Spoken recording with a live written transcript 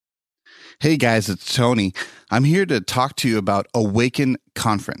Hey guys, it's Tony. I'm here to talk to you about Awaken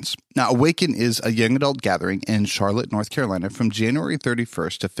Conference. Now, Awaken is a young adult gathering in Charlotte, North Carolina from January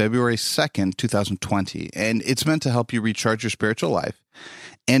 31st to February 2nd, 2020. And it's meant to help you recharge your spiritual life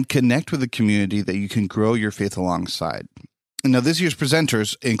and connect with a community that you can grow your faith alongside. Now, this year's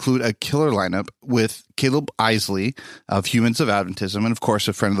presenters include a killer lineup with Caleb Isley of Humans of Adventism, and of course,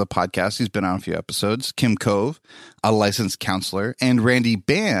 a friend of the podcast. He's been on a few episodes. Kim Cove, a licensed counselor, and Randy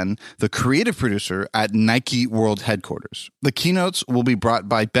Ban, the creative producer at Nike World Headquarters. The keynotes will be brought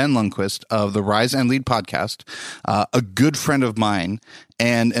by Ben Lundquist of the Rise and Lead podcast, a good friend of mine,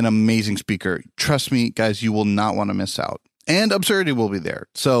 and an amazing speaker. Trust me, guys, you will not want to miss out. And Absurdity will be there.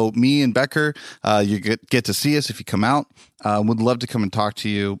 So me and Becker, you get to see us if you come out. Would love to come and talk to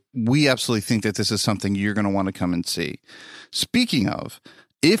you. We absolutely think that this is something you're going to want to come and see. Speaking of,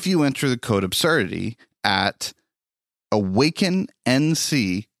 if you enter the code Absurdity at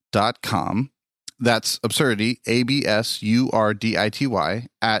awakennc.com, that's Absurdity, ABSURDITY,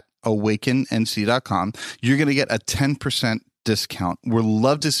 at awakennc.com, you're going to get a 10% discount. We'd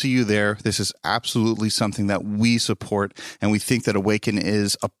love to see you there. This is absolutely something that we support, and we think that Awaken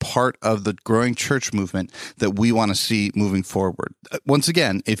is a part of the growing church movement that we want to see moving forward. Once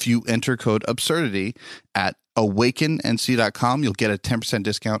again, if you enter code Absurdity at awakennc.com, you'll get a 10%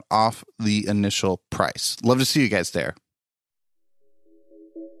 discount off the initial price. Love to see you guys there.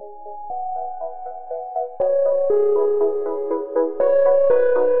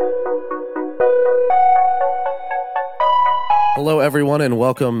 Hello, everyone, and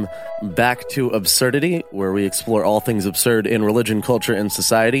welcome back to Absurdity, where we explore all things absurd in religion, culture, and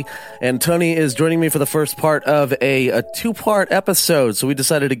society. And Tony is joining me for the first part of a two-part episode, so we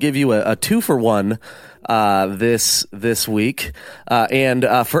decided to give you a two-for-one this week. And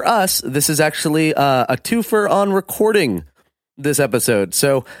for us, this is actually a twofer on recording this episode.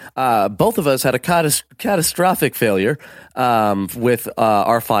 So both of us had a catastrophic failure with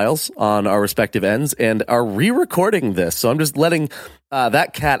our files on our respective ends and are re-recording this. So I'm just letting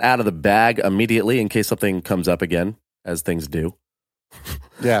that cat out of the bag immediately in case something comes up again, as things do.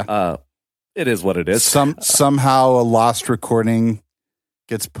 Yeah. It is what it is. Somehow a lost recording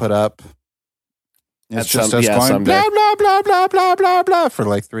gets put up. It's just us going blah, blah, blah, blah, blah, blah, blah for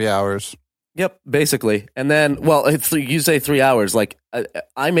like 3 hours. Yep, basically. And then, well, you say 3 hours. Like,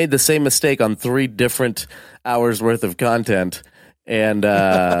 I made the same mistake on 3 different hours worth of content, and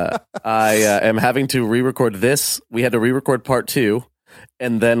I am having to re-record this. We had to re-record part 2,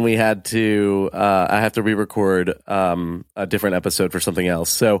 and then we had to, I have to re-record a different episode for something else.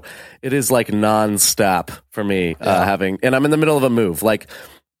 So it is like non-stop for me and I'm in the middle of a move. Like,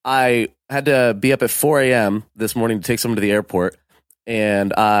 I had to be up at 4 a.m. this morning to take someone to the airport.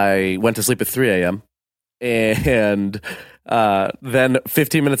 And I went to sleep at 3 a.m. And then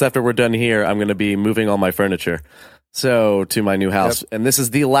 15 minutes after we're done here, I'm going to be moving all my furniture to my new house. Yep. And this is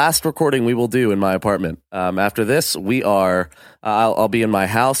the last recording we will do in my apartment. After this, I'll be in my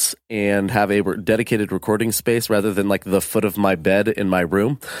house and have a dedicated recording space rather than like the foot of my bed in my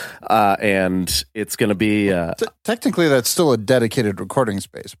room. And it's going to be... Technically, that's still a dedicated recording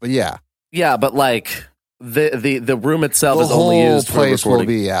space, but yeah. Yeah, but like... The room itself is only used for recording. Will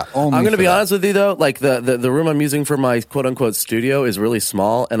be, I'm going to be honest with you, though. Like, the room I'm using for my quote-unquote studio is really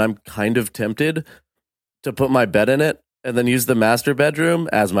small, and I'm kind of tempted to put my bed in it and then use the master bedroom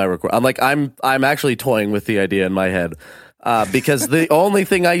as my record. I'm actually toying with the idea in my head because the only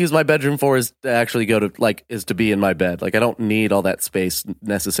thing I use my bedroom for is to actually is to be in my bed. Like, I don't need all that space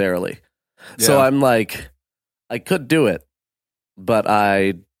necessarily. Yeah. So I'm like, I could do it, but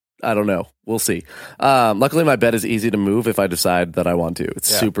I don't know. We'll see. Luckily, my bed is easy to move if I decide that I want to. It's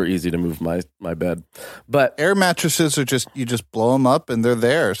super easy to move my bed. But air mattresses are you just blow them up and they're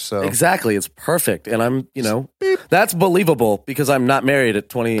there. So exactly, it's perfect. And I'm, that's believable because I'm not married at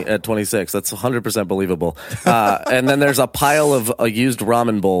 26. That's 100% believable. And then there's a pile of used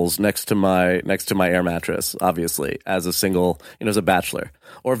ramen bowls next to my air mattress, obviously, as a single, as a bachelor,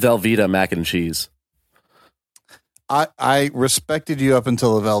 or Velveeta mac and cheese. I respected you up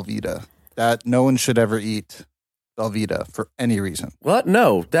until the Velveeta. That no one should ever eat Velveeta for any reason. What?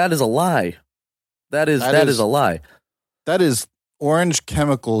 No, that is a lie. That is a lie. That is orange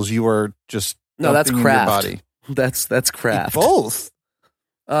chemicals you are just that's craft. In your body. That's craft. Both.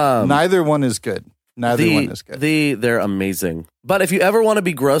 Neither one is good. They're amazing. But if you ever want to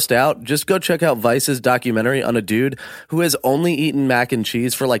be grossed out, just go check out Vice's documentary on a dude who has only eaten mac and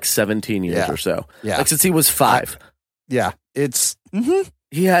cheese for like 17 years or so. Yeah. Like since he was 5. It's...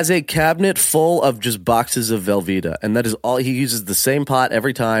 He has a cabinet full of just boxes of Velveeta, and that is all. He uses the same pot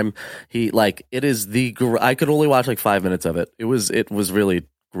every time. I could only watch like 5 minutes of it. It was really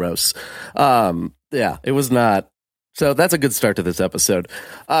gross. Yeah, it was not. So that's a good start to this episode.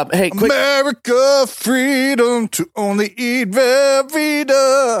 Hey, quick. America, freedom to only eat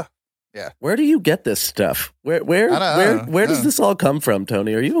Velveeta. Yeah. Where do you get this stuff? Where does this all come from,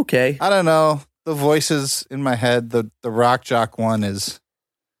 Tony? Are you okay? I don't know. The voices in my head, the rock jock one is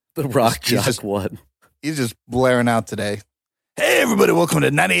the rock jock one. He's just blaring out today. Hey, everybody, welcome to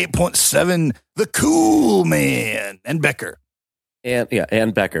 98.7, The Cool Man, and Becker. And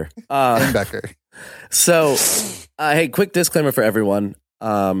Becker. And Becker. So, hey, quick disclaimer for everyone.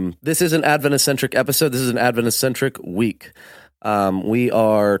 This is an Adventist-centric episode. This is an Adventist-centric week. We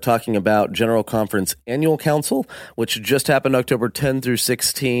are talking about General Conference Annual Council, which just happened October 10 through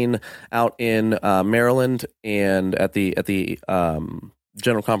 16 out in Maryland and at the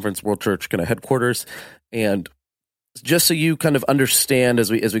General Conference World Church kind of headquarters. And just so you kind of understand as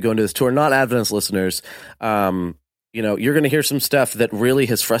we go into this tour, not Adventist listeners, you're going to hear some stuff that really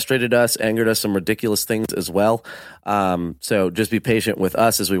has frustrated us, angered us, some ridiculous things as well. So just be patient with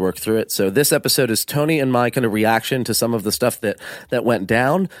us as we work through it. So this episode is Tony and my kind of reaction to some of the stuff that went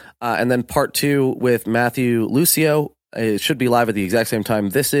down. And then part 2 with Matthew Lucio. It should be live at the exact same time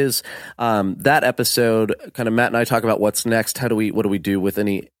this is. That episode, kind of Matt and I talk about what's next. What do we do with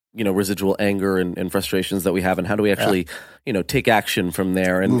any residual anger and frustrations that we have, and how do we actually, take action from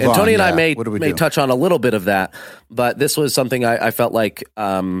there? And Tony and I may touch on a little bit of that, but this was something I felt like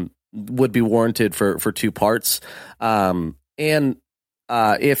would be warranted for 2 parts. And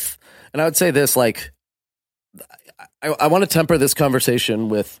I would say this, like, I want to temper this conversation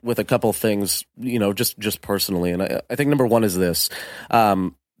with a couple things, just personally. And I think number one is this.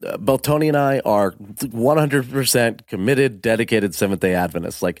 Both Tony and I are 100% committed, dedicated Seventh-day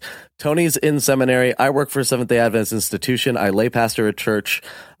Adventists. Like, Tony's in seminary. I work for a Seventh-day Adventist institution. I lay pastor a church.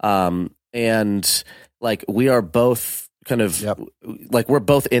 And like, we are both kind of like, we're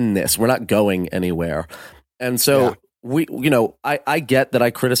both in this. We're not going anywhere. And so I get that I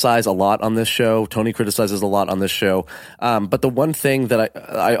criticize a lot on this show. Tony criticizes a lot on this show. But the one thing that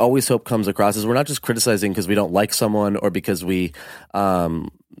I always hope comes across is we're not just criticizing because we don't like someone or because we,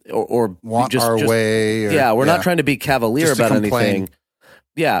 or want our way. We're not trying to be cavalier about anything.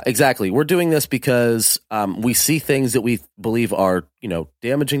 Yeah, exactly. We're doing this because we see things that we believe are,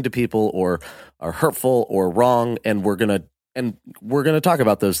 damaging to people or are hurtful or wrong, and we're gonna talk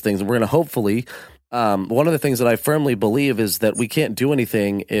about those things. And we're gonna hopefully. One of the things that I firmly believe is that we can't do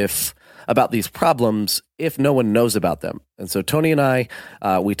anything about these problems if no one knows about them. And so Tony and I,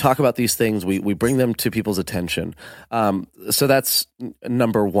 we talk about these things. We bring them to people's attention. So that's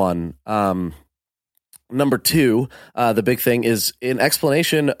number one. Number two, the big thing is an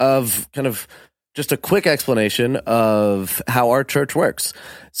explanation of kind of just a quick explanation of how our church works.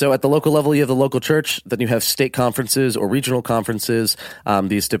 So at the local level, you have the local church, then you have state conferences or regional conferences.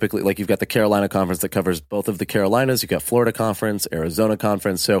 These typically, like, you've got the Carolina Conference that covers both of the Carolinas. You've got Florida Conference, Arizona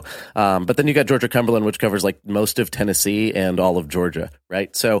Conference. So, but then you got Georgia Cumberland, which covers like most of Tennessee and all of Georgia,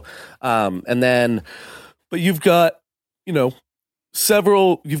 right? So, but you've got,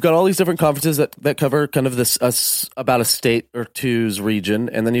 you've got all these different conferences that cover kind of this about a state or two's region,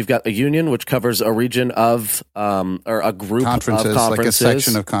 and then you've got a union which covers a region of or a group of conferences, like a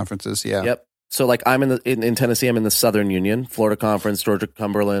section of conferences. Yeah. Yep. So like I'm in Tennessee, I'm in the Southern Union, Florida Conference, Georgia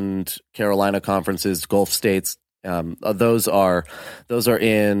Cumberland, Carolina conferences, Gulf states. Those are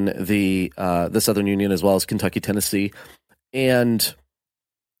in the Southern Union, as well as Kentucky, Tennessee, and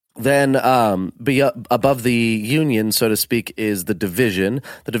then above the union, so to speak, is the division.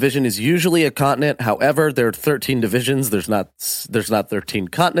 The division is usually a continent. However, there are 13 divisions. There's not 13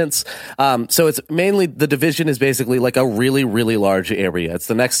 continents. So it's mainly, the division is basically like a really, really large area. It's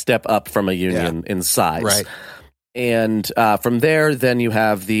the next step up from a union in size. Right. And from there, then you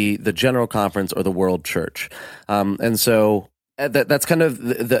have the General Conference or the World Church. And so that's kind of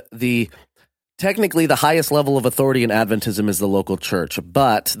the technically, the highest level of authority in Adventism is the local church,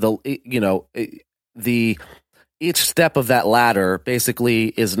 but each step of that ladder basically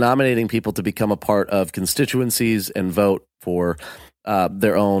is nominating people to become a part of constituencies and vote for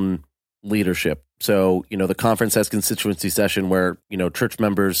their own leadership. So, the conference has constituency session where, church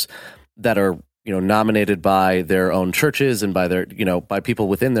members that are nominated by their own churches and by their, by people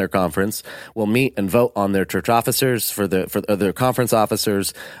within their conference will meet and vote on their church officers for their conference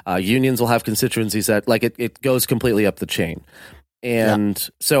officers. Unions will have constituencies that, like, it goes completely up the chain. And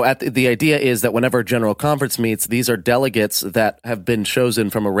so the idea is that whenever a general conference meets, these are delegates that have been chosen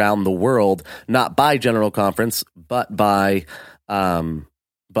from around the world, not by general conference, but by kind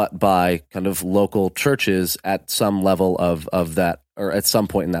of local churches at some level of that, or at some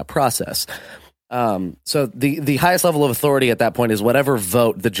point in that process. So the highest level of authority at that point is whatever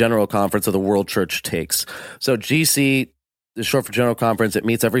vote the General Conference of the World Church takes. So GC is short for General Conference. It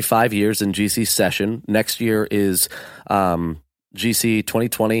meets every 5 years in GC session. Next year is GC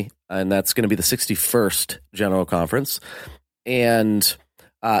 2020, and that's going to be the 61st General Conference. And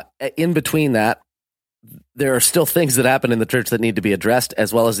in between that, there are still things that happen in the church that need to be addressed,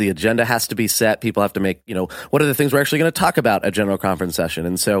 as well as the agenda has to be set. People have to make, what are the things we're actually going to talk about at General Conference session?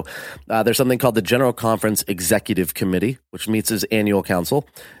 And so there's something called the General Conference Executive Committee, which meets as annual council.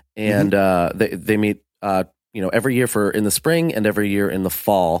 And they meet, every year in the spring and every year in the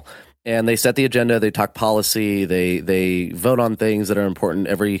fall. And they set the agenda, they talk policy, they vote on things that are important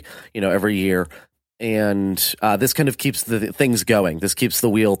every year. And this kind of keeps the things going. This keeps the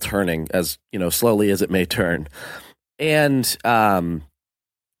wheel turning as slowly as it may turn. And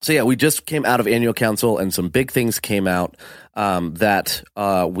we just came out of annual council, and some big things came out that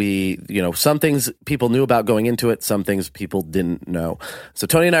some things people knew about going into it, some things people didn't know. So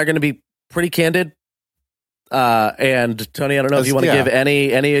Tony and I are going to be pretty candid. And Tony, I don't know if you want to give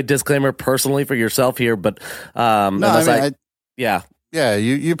any disclaimer personally for yourself here, but you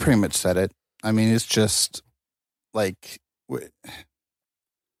pretty much said it. I mean, it's just like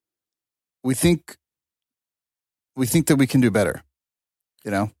we think that we can do better,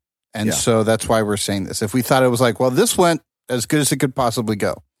 and so that's why we're saying this. If we thought it was like, well, this went as good as it could possibly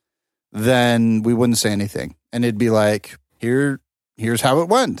go, then we wouldn't say anything, and it'd be like, here's how it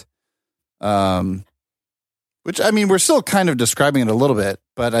went. Which, I mean, we're still kind of describing it a little bit,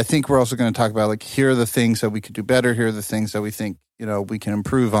 but I think we're also going to talk about like, here are the things that we could do better. Here are the things that we think we can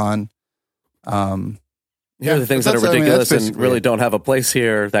improve on. Here are the things that are ridiculous and really don't have a place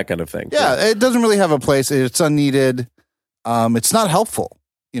here, that kind of thing. Yeah, it doesn't really have a place. It's unneeded. It's not helpful.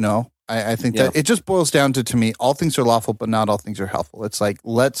 I think that it just boils down to me, all things are lawful, but not all things are helpful. It's like,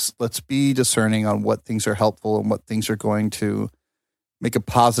 let's be discerning on what things are helpful and what things are going to make a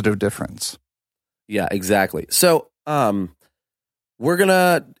positive difference. Yeah, exactly. So we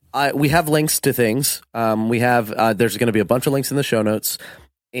have links to things. There's going to be a bunch of links in the show notes.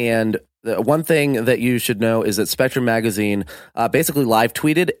 And the one thing that you should know is that Spectrum Magazine basically live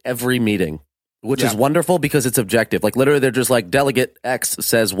tweeted every meeting, which is wonderful because it's objective. Like literally, they're just like Delegate X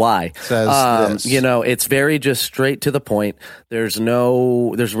says Y. Says this. It's very just straight to the point. There's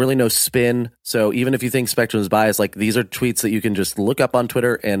really no spin. So even if you think Spectrum is biased, like these are tweets that you can just look up on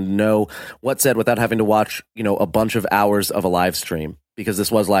Twitter and know what's said without having to watch, a bunch of hours of a live stream. Because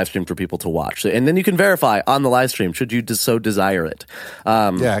this was live streamed for people to watch. So, and then you can verify on the live stream, should you so desire it.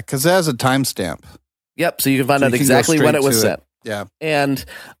 Because it has a timestamp. Yep, so you can find out exactly when it was sent. Yeah. And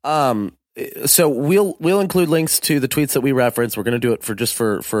so we'll include links to the tweets that we reference. We're going to do it for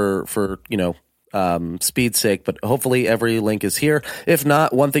speed's sake, but hopefully every link is here. If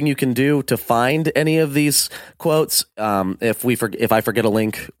not, one thing you can do to find any of these quotes, if I forget a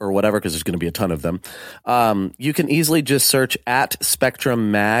link or whatever, because there's going to be a ton of them, you can easily just search at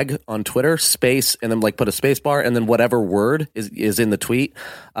Spectrum Mag on Twitter, space, and then like put a space bar, and then whatever word is in the tweet,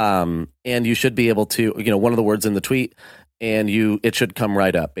 and you should be able to, one of the words in the tweet, and it should come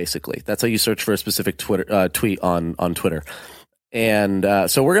right up. Basically, that's how you search for a specific tweet on Twitter. And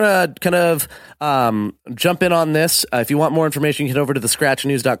so we're going to kind of jump in on this. If you want more information, you can head over to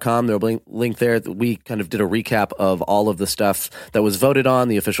thescratchnews.com. There'll be a link there. We kind of did a recap of all of the stuff that was voted on,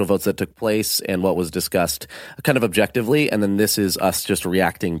 the official votes that took place, and what was discussed kind of objectively. And then this is us just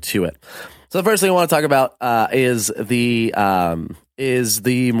reacting to it. So the first thing I want to talk about is the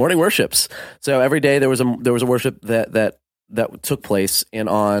morning worships. So every day there was a worship that took place, and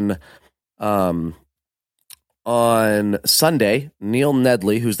on Sunday, Neil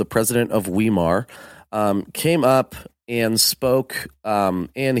Nedley, who's the president of Weimar, came up and spoke,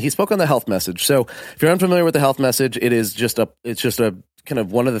 and he spoke on the health message. So if you're unfamiliar with the health message, it's just a kind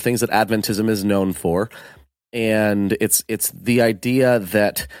of one of the things that Adventism is known for. And it's the idea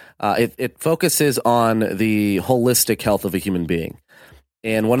that it focuses on the holistic health of a human being.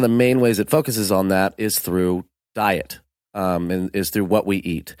 And one of the main ways it focuses on that is through diet, and is through what we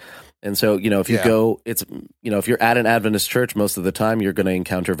eat. And so, if you go, if you're at an Adventist church, most of the time you're going to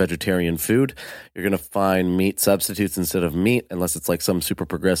encounter vegetarian food. You're going to find meat substitutes instead of meat, unless it's like some super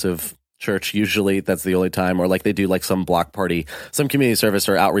progressive church. Usually that's the only time, or like they do like some block party, some community service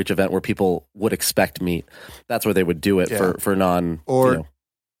or outreach event where people would expect meat. That's where they would do it for non,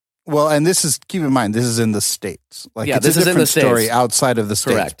 Well, and this is, keep in mind, this is in the States. Like it's this a is in the different story States. outside of the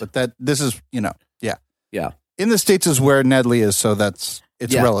States. Correct. But this is, Yeah. In the States is where Nedley is, so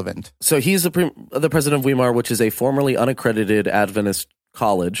it's relevant. So he's the president of Weimar, which is a formerly unaccredited Adventist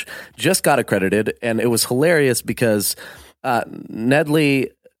college, just got accredited, and it was hilarious because Nedley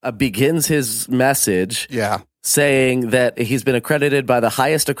begins his message Yeah. saying that he's been accredited by the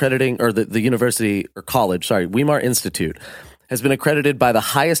highest accrediting, or the university or college, Weimar Institute, has been accredited by the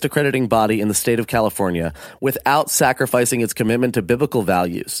highest accrediting body in the state of California without sacrificing its commitment to biblical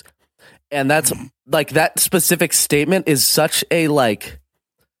values. And that's like, that specific statement is such a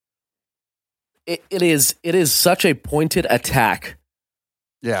it is such a pointed attack.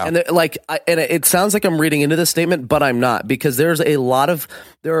 Yeah. And it sounds like I'm reading into this statement, but I'm not, because there are a lot of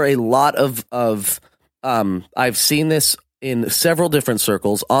I've seen this in several different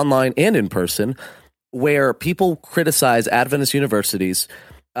circles, online and in person, where people criticize Adventist universities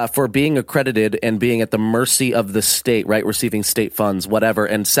for being accredited and being at the mercy of the state, right? Receiving state funds, whatever,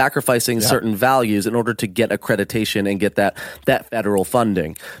 and sacrificing certain values in order to get accreditation and get that federal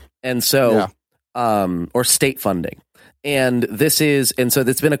funding. And so, or state funding. And so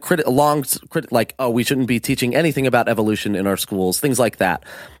it's been we shouldn't be teaching anything about evolution in our schools, things like that.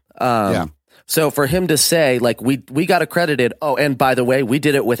 So for him to say, like, we got accredited, oh, and by the way, we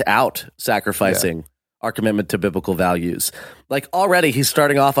did it without sacrificing our commitment to biblical values. Like, already he's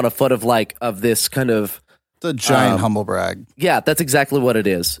starting off on a foot of this kind of the giant humble brag. Yeah, that's exactly what it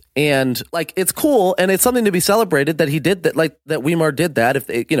is. And like, it's cool, and it's something to be celebrated that he did that, like that Weimar did that. If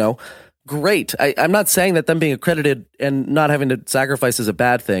they, great. I'm not saying that them being accredited and not having to sacrifice is a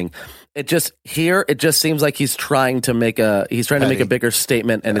bad thing. It just seems like he's trying to make a bigger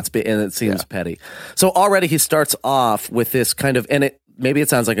statement, and it seems petty. So already he starts off with this kind of, and maybe it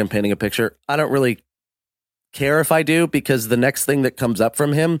sounds like I'm painting a picture. I don't really care if I do, because the next thing that comes up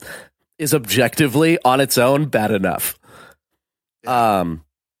from him is objectively on its own bad enough. He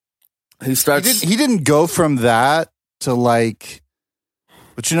didn't go from that to like,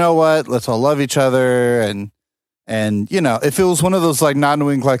 but you know what? Let's all love each other, and if it was one of those like nod and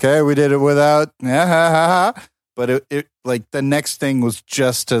wink, like, hey, we did it without, but it like the next thing was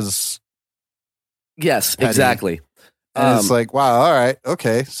just as petty. Exactly. And it's like, wow, all right,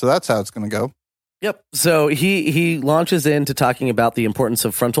 okay, so that's how it's going to go. Yep. So he launches into talking about the importance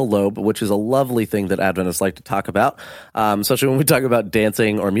of frontal lobe, which is a lovely thing that Adventists like to talk about, especially when we talk about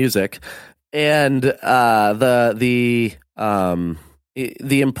dancing or music, and the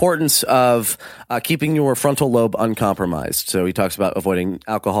importance of keeping your frontal lobe uncompromised. So he talks about avoiding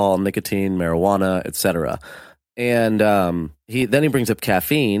alcohol, nicotine, marijuana, etc. And he brings up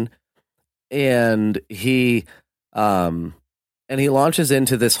caffeine, and he launches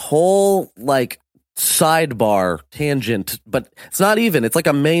into this whole like sidebar tangent, but it's not even, it's like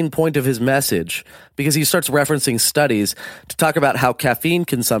a main point of his message, because he starts referencing studies to talk about how caffeine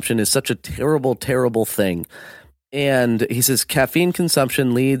consumption is such a terrible, terrible thing. And he says caffeine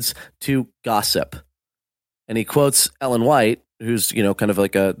consumption leads to gossip. And he quotes Ellen White, who's, kind of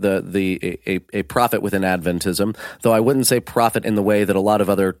like a prophet within Adventism, though I wouldn't say prophet in the way that a lot of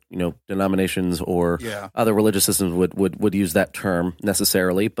other, denominations or other religious systems would use that term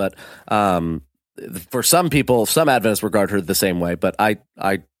necessarily. But for some people, some Adventists regard her the same way, but I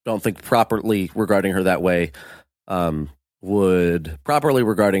don't think properly regarding her that way properly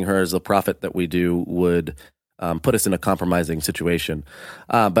regarding her as a prophet that we do would put us in a compromising situation.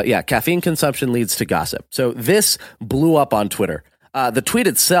 But yeah, caffeine consumption leads to gossip. So this blew up on Twitter. The tweet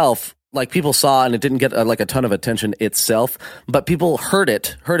itself, like, people saw, and it didn't get a ton of attention itself, but people heard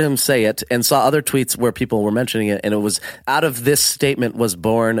him say it, and saw other tweets where people were mentioning it, and it was out of this statement was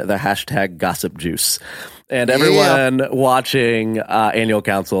born the hashtag gossip juice. And everyone watching Annual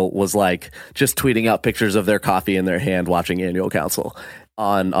Council was like just tweeting out pictures of their coffee in their hand watching Annual Council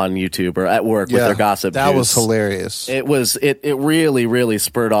on YouTube or at work with their gossip juice. That was hilarious. It really, really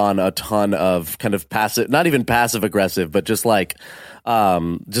spurred on a ton of kind of passive, not even passive aggressive, but just like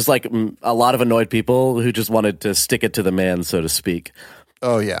a lot of annoyed people who just wanted to stick it to the man, so to speak.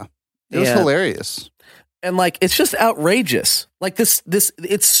 Oh yeah. It was hilarious. And like, it's just outrageous. Like this,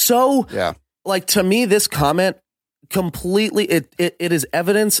 it's so, like, to me, this comment completely, it is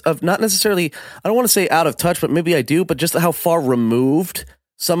evidence of not necessarily, I don't want to say out of touch, but maybe I do, but just how far removed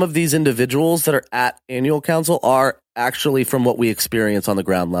some of these individuals that are at Annual Council are actually from what we experience on the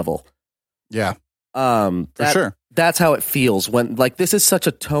ground level. Yeah. For sure. That's how it feels when, like, this is such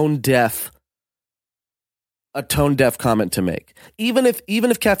a tone deaf comment to make. Even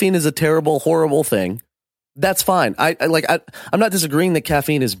if caffeine is a terrible, horrible thing, that's fine. I'm not disagreeing that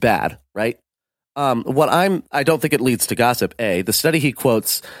caffeine is bad, right? I don't think it leads to gossip. The study he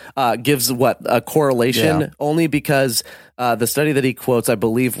quotes gives a correlation only because the study that he quotes, I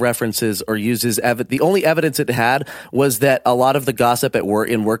believe, references or uses the only evidence it had was that a lot of the gossip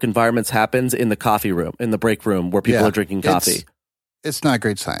in work environments happens in the coffee room, in the break room where people are drinking coffee. It's not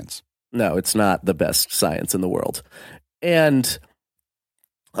great science. No, it's not the best science in the world. And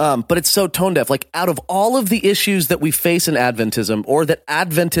But it's so tone deaf. Like, out of all of the issues that we face in Adventism, or that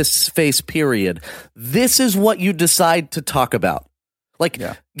Adventists face, period, this is what you decide to talk about. Like,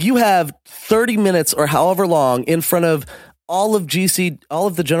 you have 30 minutes or however long in front of all of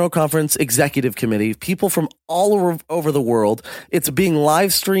the General Conference Executive Committee, people from all over the world. It's being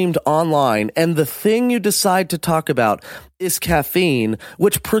live streamed online, and the thing you decide to talk about is caffeine,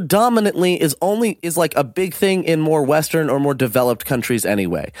 which predominantly is like a big thing in more Western or more developed countries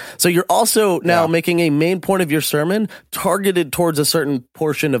anyway. So you're also now making a main point of your sermon targeted towards a certain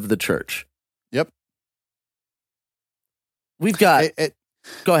portion of the church. Yep. We've got...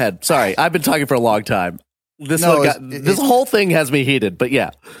 Go ahead. Sorry, I've been talking for a long time. This whole thing has me heated, but yeah.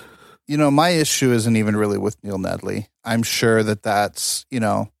 My issue isn't even really with Neil Nedley. I'm sure that's,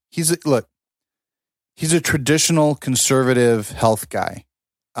 he's a traditional conservative health guy.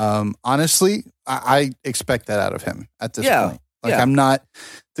 Honestly, I expect that out of him at this point.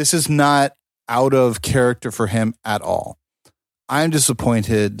 This is not out of character for him at all. I'm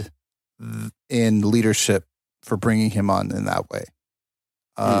disappointed in leadership for bringing him on in that way.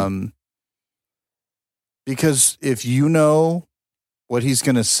 Because if you know what he's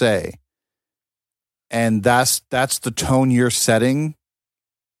going to say, and that's the tone you're setting,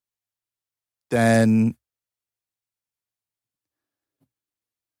 then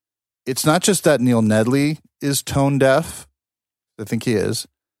it's not just that Neil Nedley is tone deaf. I think he is,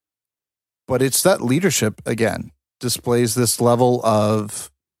 but it's that leadership again displays this level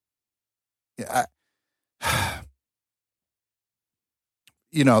of,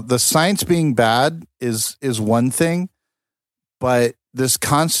 the science being bad is one thing, but this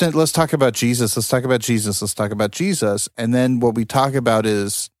constant, let's talk about Jesus. And then what we talk about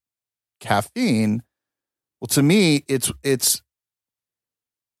is caffeine. Well, to me, it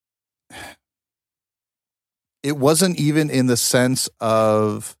wasn't even in the sense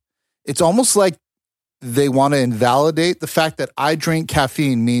of, it's almost like they want to invalidate the fact that I drink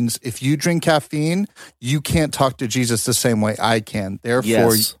caffeine means if you drink caffeine, you can't talk to Jesus the same way I can.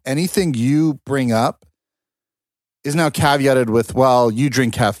 Therefore, anything you bring up is now caveated with, well, you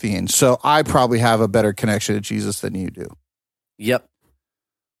drink caffeine, so I probably have a better connection to Jesus than you do. Yep.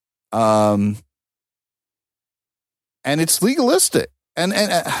 And it's legalistic. And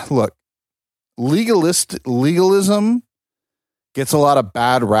look, legalism gets a lot of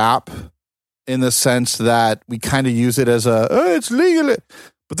bad rap in the sense that we kind of use it as it's legal.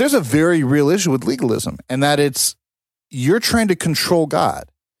 But there's a very real issue with legalism, and that you're trying to control God.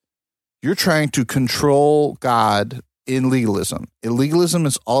 You're trying to control God in legalism. Legalism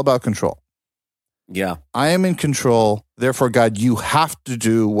is all about control. Yeah. I am in control. Therefore, God, you have to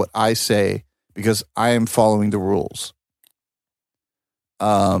do what I say because I am following the rules.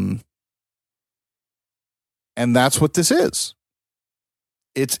 And that's what this is.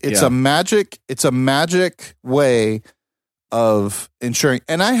 It's a magic way of ensuring,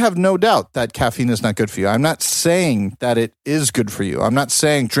 and I have no doubt that caffeine is not good for you. I'm not saying that it is good for you. I'm not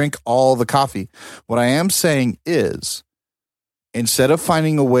saying drink all the coffee. What I am saying is, instead of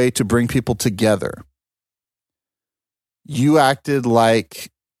finding a way to bring people together, you acted like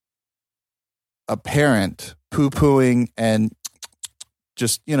a parent poo-pooing and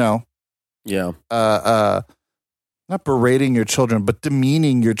just, not berating your children, but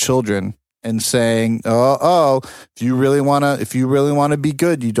demeaning your children and saying, if you really want to be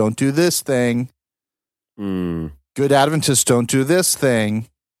good, you don't do this thing. Good Adventists don't do this thing.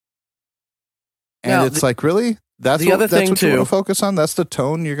 And now, it's like, really? That's what you want to focus on? That's the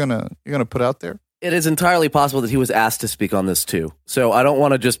tone you're gonna put out there? It is entirely possible that he was asked to speak on this too. So I don't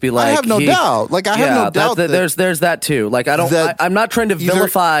want to just be like, I have no doubt. Like, I have no doubt that there's that too. Like, I'm not trying to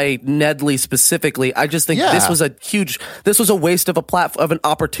vilify Nedley specifically. I just think this was a waste of of an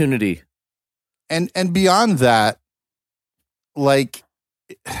opportunity. And beyond that, like,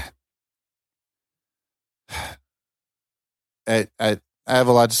 I have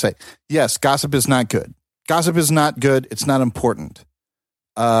a lot to say. Yes, gossip is not good. Gossip is not good. It's not important.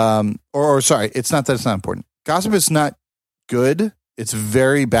 Sorry, it's not that it's not important. Gossip is not good. It's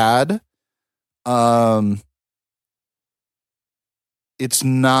very bad. It's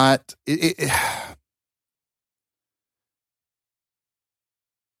not. It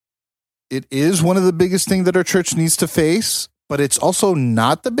is one of the biggest things that our church needs to face, but it's also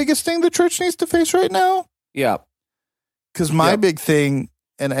not the biggest thing the church needs to face right now. Yeah, because my big thing,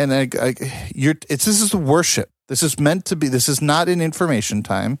 this is worship. This is meant to be. This is not an information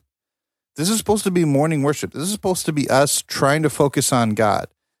time. This is supposed to be morning worship. This is supposed to be us trying to focus on God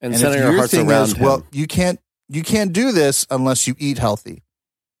and centering our hearts around Him. Well, you can't do this unless you eat healthy.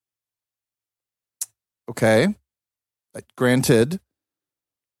 Okay, granted,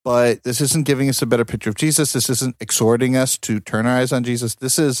 but this isn't giving us a better picture of Jesus. This isn't exhorting us to turn our eyes on Jesus.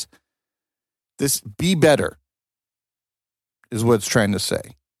 This be better is what it's trying to say.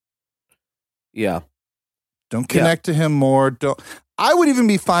 Yeah. Don't connect to him more. I would even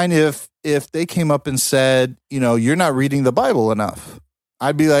be fine if they came up and said, you're not reading the Bible enough.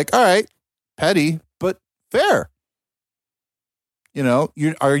 I'd be like, all right, petty, but fair. Are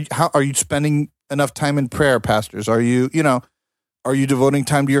you spending enough time in prayer, pastors? Are you devoting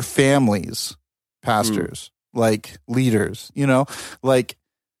time to your families, pastors, like leaders, like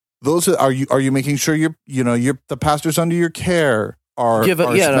those are you making sure you're the pastors under your care are give a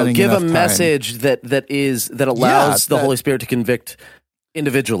time. message that allows the Holy Spirit to convict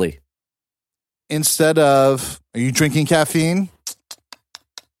individually. Instead of, are you drinking caffeine?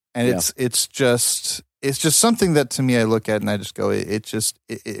 And it's just something that to me I look at and I just go,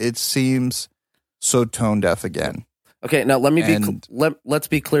 it seems so tone deaf again. Okay, now let's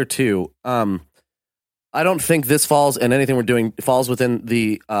be clear too. I don't think this falls, and anything we're doing falls within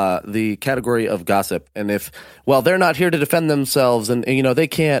the category of gossip. And they're not here to defend themselves, and they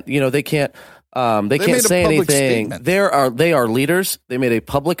can't say anything. Statement. They are leaders. They made a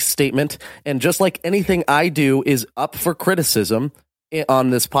public statement, and just like anything I do is up for criticism on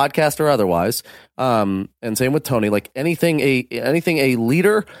this podcast or otherwise, and same with Tony. Like anything a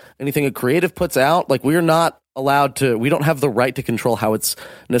leader, anything a creative puts out, like we don't have the right to control how it's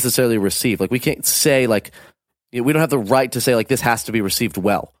necessarily received. Like we can't say we don't have the right to say like this has to be received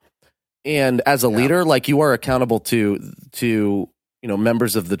well. And as a leader, like you are accountable to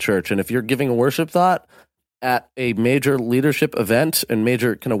members of the church. And if you're giving a worship thought at a major leadership event and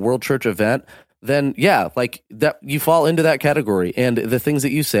major kind of world church event, then like that you fall into that category. And the things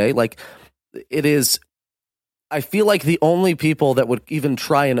that you say, like it is, I feel like the only people that would even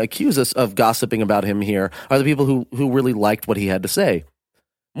try and accuse us of gossiping about him here are the people who really liked what he had to say.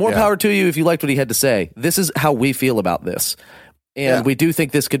 More power to you if you liked what he had to say. This is how we feel about this. And we do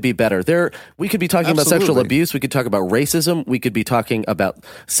think this could be better. We could be talking about sexual abuse. We could talk about racism. We could be talking about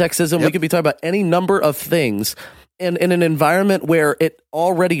sexism. We could be talking about any number of things. And in an environment where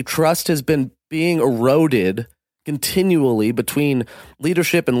trust has been being eroded continually between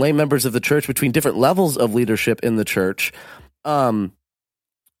leadership and lay members of the church, between different levels of leadership in the church,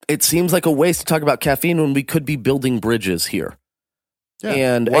 it seems like a waste to talk about caffeine when we could be building bridges here. Yeah.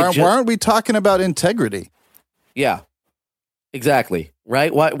 And why aren't we talking about integrity? Yeah, exactly.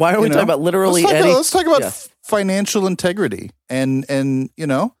 Right? Why aren't we talking about literally let's talk about financial integrity and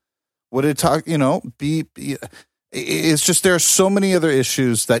what it talk, it's just there are so many other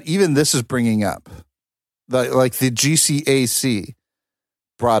issues that even this is bringing up. Like the GCAC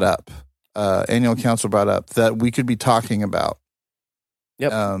brought up, annual council brought up that we could be talking about.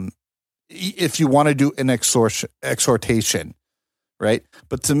 Yep. If you want to do an exhortation, right?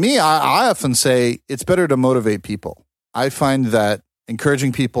 But to me, I often say it's better to motivate people. I find that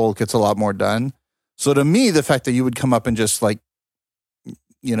encouraging people gets a lot more done. So to me, the fact that you would come up and just kind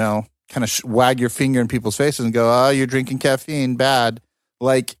of wag your finger in people's faces and go, "Oh, you're drinking caffeine, bad,"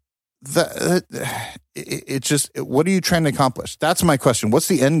 like. What are you trying to accomplish? That's my question. What's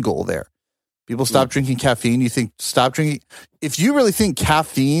the end goal there? People stop drinking caffeine. You think stop drinking? If you really think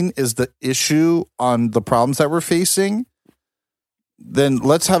caffeine is the issue on the problems that we're facing, then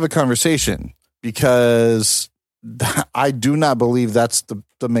let's have a conversation, because I do not believe that's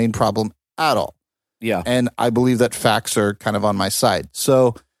the main problem at all. Yeah. And I believe that facts are kind of on my side.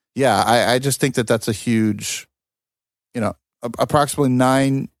 So I just think that that's a huge, approximately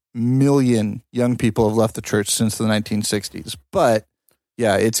 9 million young people have left the church since the 1960s. But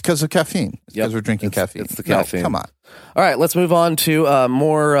it's because of caffeine. It's because we're drinking caffeine. It's the caffeine. Come on. All right, let's move on to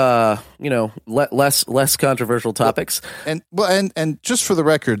more, less controversial topics. And just for the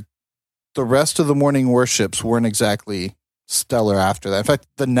record, the rest of the morning worships weren't exactly stellar after that. In fact,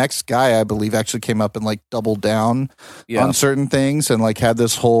 the next guy, I believe, actually came up and doubled down on certain things and had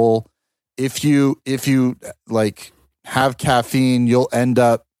this whole, if you have caffeine, you'll end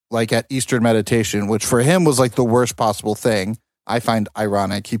up at Eastern meditation, which for him was the worst possible thing. I find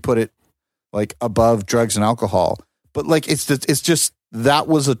ironic. He put it above drugs and alcohol, but it's just that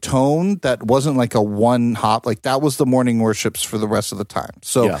was a tone that wasn't a one hop. That was the morning worships for the rest of the time.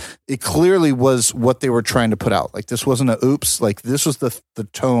 So it clearly was what they were trying to put out. This wasn't a oops. This was the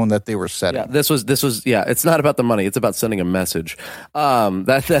tone that they were setting. Yeah, this was. It's not about the money. It's about sending a message.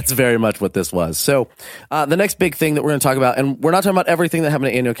 That's very much what this was. So the next big thing that we're going to talk about, and we're not talking about everything that happened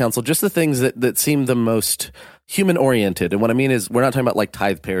at annual council, just the things that seem the most human oriented. And what I mean is, we're not talking about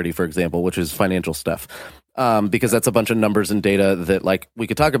tithe parity, for example, which is financial stuff. Because that's a bunch of numbers and data that we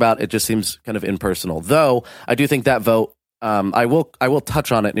could talk about. It just seems kind of impersonal. Though I do think that vote I will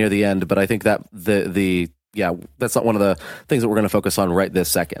touch on it near the end, but I think that that's not one of the things that we're going to focus on right this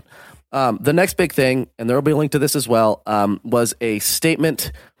second. The next big thing, and there will be a link to this as well, was a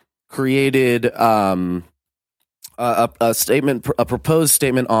statement created, a proposed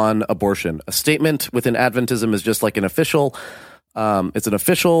statement on abortion. A statement within Adventism is just like an official, it's an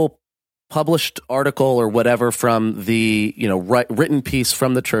official published article or whatever from the written piece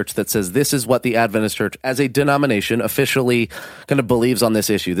from the church that says this is what the Adventist Church as a denomination officially kind of believes on this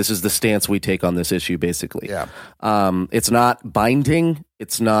issue. This is the stance we take on this issue, basically. Yeah. It's not binding.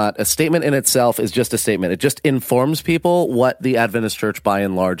 It's not a statement in itself. It's just a statement. It just informs people what the Adventist Church by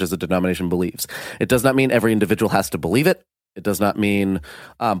and large as a denomination believes. It does not mean every individual has to believe it. It does not mean,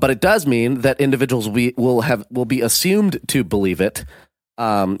 but it does mean that individuals will be assumed to believe it.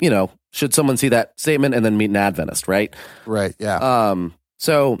 Should someone see that statement and then meet an Adventist, right? Right. Yeah.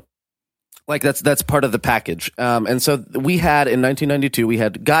 So like that's part of the package. And so we had in 1992, we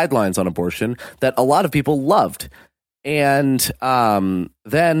had guidelines on abortion that a lot of people loved. And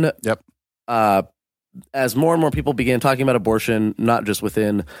then as more and more people began talking about abortion, not just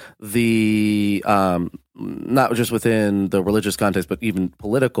within the religious context, but even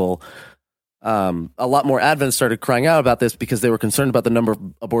political, a lot more Adventists started crying out about this because they were concerned about the number of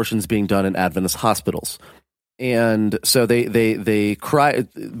abortions being done in Adventist hospitals. And so they cry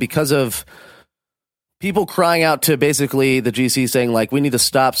because of people crying out to basically the GC saying like, we need to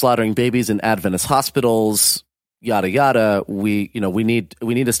stop slaughtering babies in Adventist hospitals, yada, yada. We need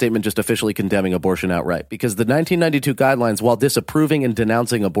a statement just officially condemning abortion outright, because the 1992 guidelines, while disapproving and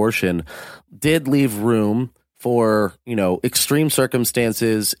denouncing abortion, did leave room for, extreme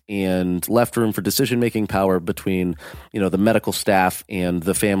circumstances and left room for decision-making power between, the medical staff and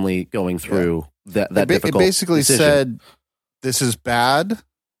the family going through that difficult It basically decision. said, this is bad,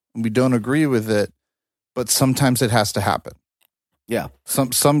 we don't agree with it, but sometimes it has to happen. Yeah.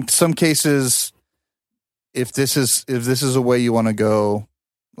 Some cases, if this is a way you want to go,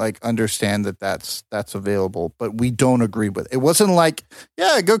 like, understand that's available, but we don't agree with it. It wasn't like,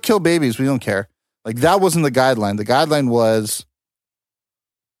 yeah, go kill babies, we don't care. Like, that wasn't the guideline. The guideline was,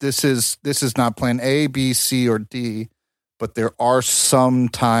 this is not plan A, B, C, or D, but there are some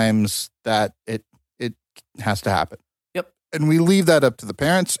times that it has to happen. Yep. And we leave that up to the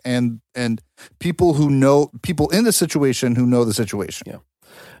parents and people in the situation who know the situation. Yeah.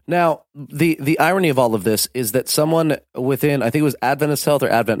 Now, the irony of all of this is that someone within, I think it was Adventist Health or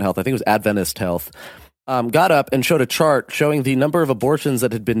Advent Health, I think it was Adventist Health, got up and showed a chart showing the number of abortions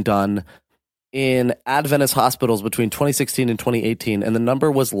that had been done in Adventist hospitals between 2016 and 2018, and the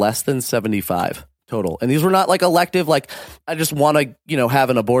number was less than 75 total. And these were not like elective, like, I just want to, have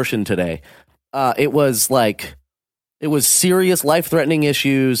an abortion today. It was serious life-threatening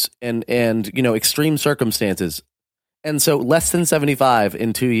issues and extreme circumstances. And so less than 75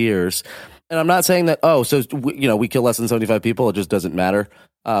 in 2 years. And I'm not saying that, we kill less than 75 people, it just doesn't matter.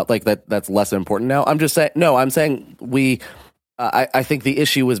 That's less important now. I'm just saying, no, I'm saying I think the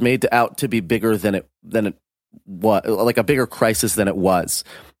issue was made out to be bigger than it was, like a bigger crisis than it was.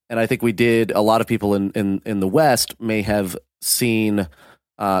 And I think a lot of people in the West may have seen,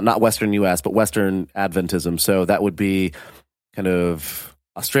 not Western US, but Western Adventism. So that would be kind of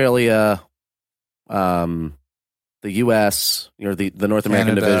Australia, the US, the North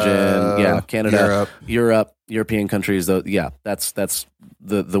American division, Canada, Europe, European countries. That's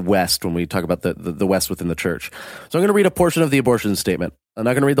the West when we talk about the West within the church. So I'm going to read a portion of the abortion statement. I'm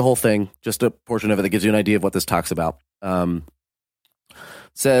not going to read the whole thing, just a portion of it that gives you an idea of what this talks about.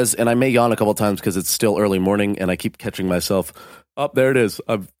 Says, and I may yawn a couple times because it's still early morning and I keep catching myself. Oh, there it is.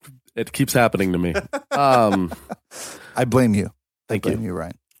 It keeps happening to me. I blame you. Thank you,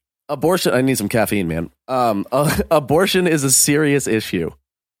 Ryan. Abortion. I need some caffeine, man. Abortion is a serious issue.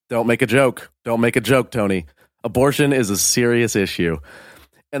 Don't make a joke. Don't make a joke, Tony. Abortion is a serious issue.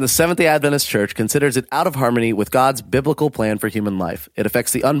 And the Seventh-day Adventist Church considers it out of harmony with God's biblical plan for human life. It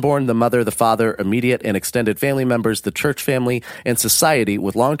affects the unborn, the mother, the father, immediate and extended family members, the church family, and society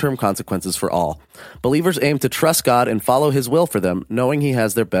with long-term consequences for all. Believers aim to trust God and follow his will for them, knowing he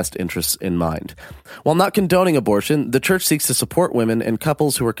has their best interests in mind. While not condoning abortion, the church seeks to support women and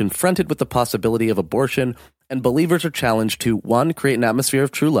couples who are confronted with the possibility of abortion, and believers are challenged to, 1, create an atmosphere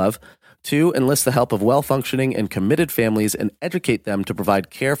of true love, 2, enlist the help of well-functioning and committed families and educate them to provide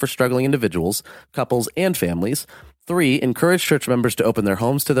care for struggling individuals, couples, and families. 3, encourage church members to open their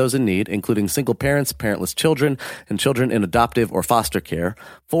homes to those in need, including single parents, parentless children, and children in adoptive or foster care.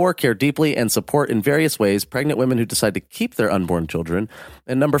 4, care deeply and support in various ways pregnant women who decide to keep their unborn children.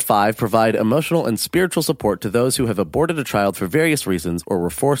 And number 5, provide emotional and spiritual support to those who have aborted a child for various reasons or were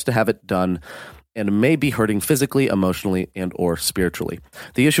forced to have it done and may be hurting physically, emotionally, and or spiritually.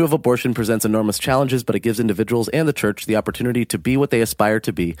 The issue of abortion presents enormous challenges, but it gives individuals and the church the opportunity to be what they aspire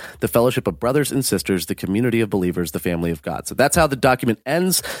to be, the fellowship of brothers and sisters, the community of believers, the family of God. So that's how the document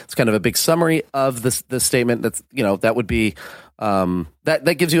ends. It's kind of a big summary of the statement. That's, that would be,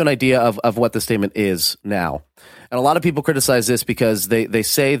 that gives you an idea of what the statement is now. And a lot of people criticize this because they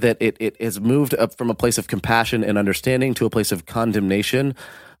say that it has moved up from a place of compassion and understanding to a place of condemnation.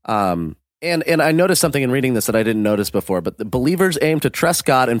 And I noticed something in reading this that I didn't notice before, but the believers aim to trust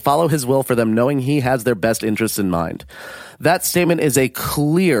God and follow his will for them, knowing he has their best interests in mind. That statement is a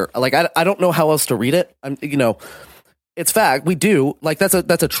clear, I don't know how else to read it. It's fact. We do that's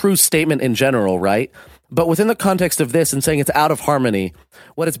a true statement in general, right? But within the context of this and saying it's out of harmony,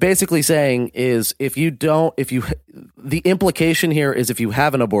 what it's basically saying is the implication here is if you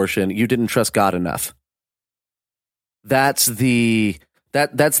have an abortion, you didn't trust God enough. That's the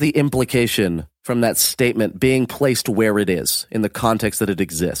implication from that statement being placed where it is in the context that it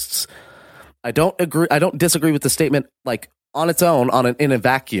exists. I don't disagree with the statement on its own in a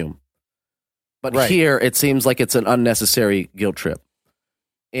vacuum. But right here it seems like it's an unnecessary guilt trip.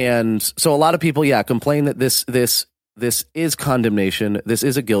 And so a lot of people, complain that this is condemnation. This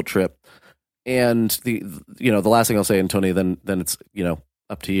is a guilt trip. And the last thing I'll say, and Tony, then it's,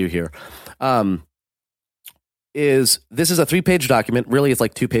 up to you here, is this is a 3-page document. Really, it's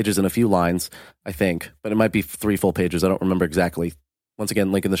 2 pages and a few lines, I think, but it might be 3 full pages. I don't remember exactly. Once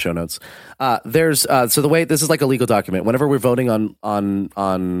again, link in the show notes. There's so the way this is like a legal document. Whenever we're voting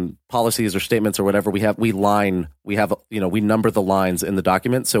on policies or statements or whatever, we number the lines in the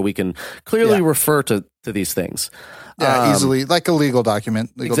document so we can clearly refer to these things. Yeah, easily, like a legal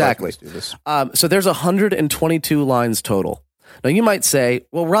document. Exactly. Do this. So there's 122 lines total. Now you might say,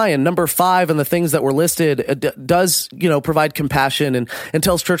 well, Ryan, number 5 and the things that were listed does, provide compassion and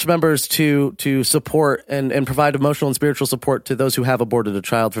tells church members to support and provide emotional and spiritual support to those who have aborted a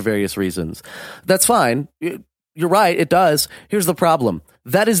child for various reasons. That's fine. You're right. It does. Here's the problem.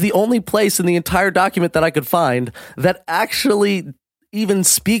 That is the only place in the entire document that I could find that actually even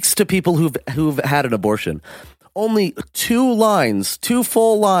speaks to people who've had an abortion. Only 2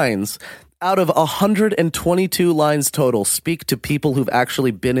 full lines out of 122 lines total speak to people who've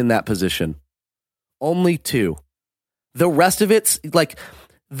actually been in that position. Only 2. The rest of it's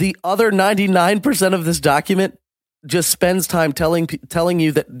the other 99% of this document just spends time telling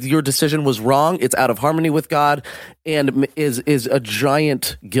you that your decision was wrong. It's out of harmony with God and is a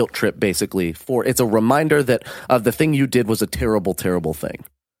giant guilt trip, basically. It's a reminder that the thing you did was a terrible, terrible thing.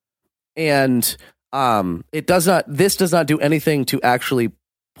 And this does not do anything to actually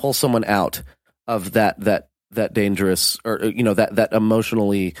pull someone out of that dangerous or that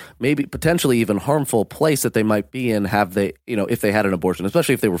emotionally, maybe potentially even harmful place that they might be in, if they had an abortion,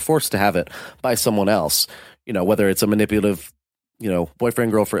 especially if they were forced to have it by someone else, whether it's a manipulative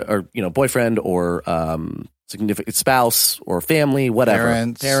boyfriend, girlfriend, or boyfriend, or significant spouse or family,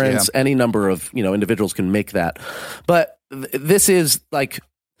 whatever, parents, any number of individuals can make that. But this is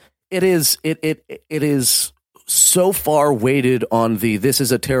it is so far weighted on this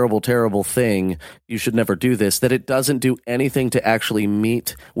is a terrible, terrible thing, you should never do this, that it doesn't do anything to actually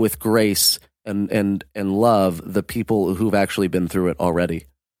meet with grace and love the people who've actually been through it already,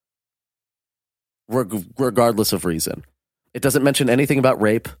 regardless of reason. It doesn't mention anything about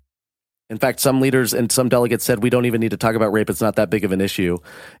rape. In fact, some leaders and some delegates said we don't even need to talk about rape. It's not that big of an issue.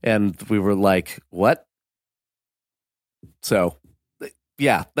 And we were like, what? So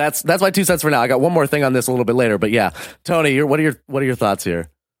yeah, that's my 2 cents for now. I got one more thing on this a little bit later, but yeah, Tony, what are your thoughts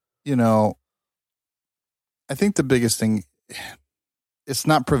here? I think the biggest thing, it's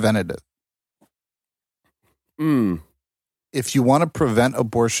not preventative. If you want to prevent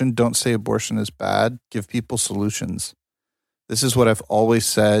abortion, don't say abortion is bad. Give people solutions. This is what I've always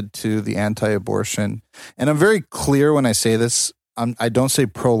said to the anti-abortion, and I'm very clear when I say this. I don't say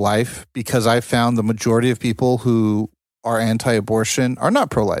pro-life because I found the majority of people who are anti-abortion are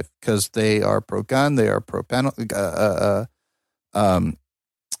not pro-life because they are pro-gun, they are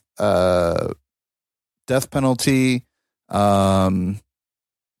death penalty. So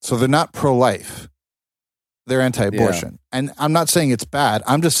they're not pro-life. They're anti-abortion. Yeah. And I'm not saying it's bad.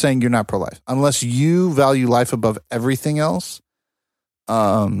 I'm just saying you're not pro-life. Unless you value life above everything else,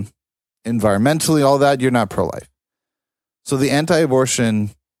 environmentally, all that, you're not pro-life. So the anti-abortion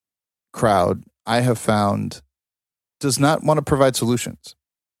crowd, I have found, does not want to provide solutions.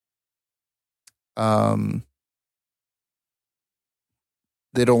 They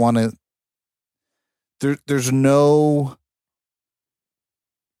don't want to. There's no.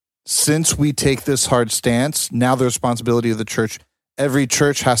 Since we take this hard stance, now the responsibility of the church. Every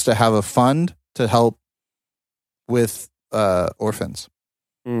church has to have a fund to help with orphans.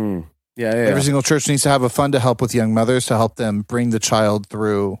 Every single church needs to have a fund to help with young mothers, to help them bring the child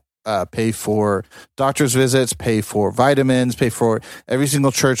through, pay for doctor's visits, pay for vitamins, pay for every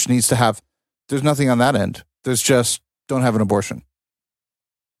single church needs to have. There's nothing on that end. There's just don't have an abortion.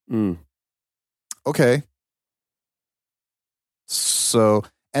 Okay. So,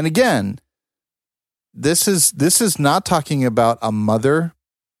 and again, this is not talking about a mother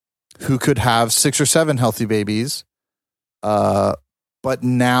who could have 6 or 7 healthy babies, but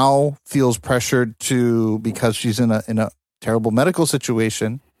now feels pressured to, because she's in a terrible medical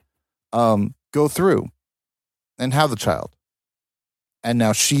situation, go through and have the child. And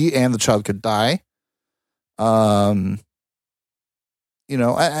now she and the child could die.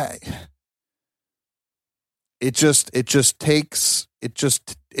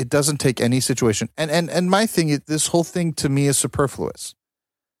 It doesn't take any situation. And my thing is, this whole thing to me is superfluous.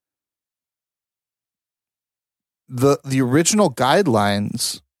 The original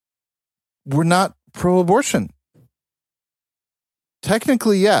guidelines were not pro-abortion.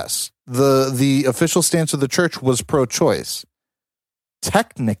 Technically, yes. The official stance of the church was pro-choice.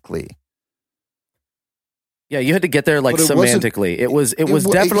 Technically. Yeah, you had to get there like semantically. It was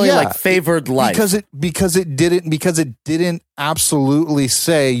definitely like favored life. Because it didn't absolutely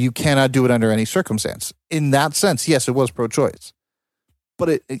say you cannot do it under any circumstance. In that sense, yes, it was pro-choice. But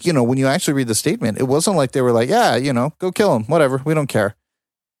it when you actually read the statement, it wasn't like they were like, yeah, go kill him, whatever, we don't care.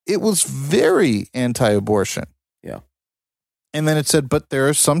 It was very anti-abortion. Yeah. And then it said, but there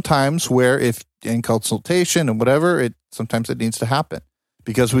are some times where, if in consultation and whatever, sometimes it needs to happen.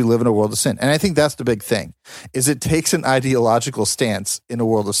 Because we live in a world of sin. And I think that's the big thing, is it takes an ideological stance in a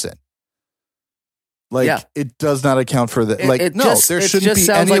world of sin. It does not account for that. There shouldn't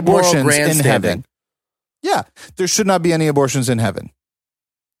be any abortions in heaven. Yeah, there should not be any abortions in heaven.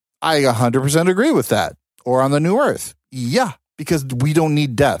 I 100% agree with that. Or on the new earth. Yeah, because we don't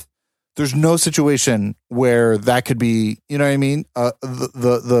need death. There's no situation where that could be, you know what I mean?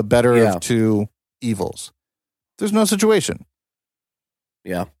 The better of two evils. There's no situation.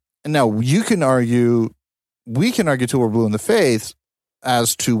 Yeah. And now we can argue till we're blue in the face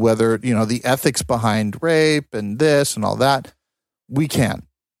as to whether, the ethics behind rape and this and all that. We can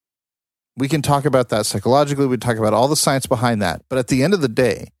talk about that psychologically. We talk about all the science behind that. But at the end of the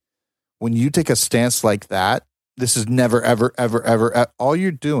day, when you take a stance like that, this is never, ever, ever, ever, all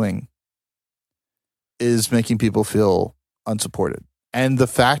you're doing is making people feel unsupported. And the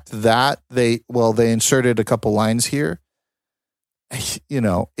fact that they inserted a couple lines here,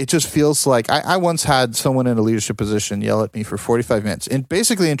 it just feels like I once had someone in a leadership position yell at me for 45 minutes and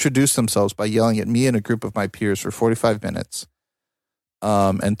basically introduce themselves by yelling at me and a group of my peers for 45 minutes,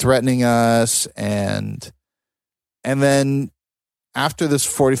 and threatening us. And then after this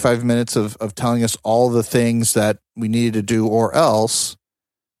 45 minutes of telling us all the things that we needed to do or else,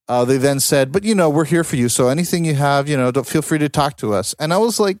 they then said, but we're here for you. So anything you have, don't feel free to talk to us. And I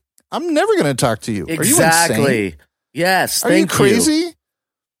was like, I'm never going to talk to you. Exactly. Are you insane? Yes. Are you crazy?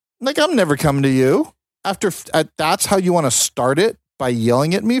 Like, I'm never coming to you. That's how you want to start it, by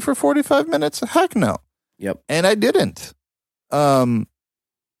yelling at me for 45 minutes? Heck no. Yep. And I didn't.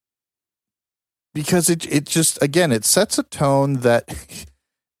 Because it just, again, it sets a tone that,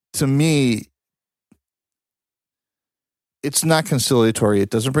 to me, it's not conciliatory. It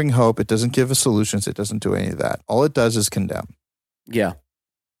doesn't bring hope. It doesn't give us solutions. It doesn't do any of that. All it does is condemn. Yeah.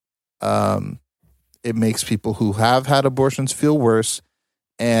 It makes people who have had abortions feel worse,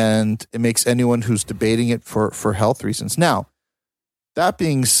 and it makes anyone who's debating it for health reasons. Now, that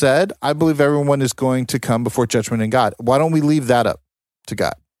being said, I believe everyone is going to come before judgment in God. Why don't we leave that up to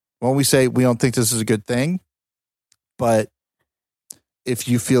God? Why don't we say we don't think this is a good thing, but if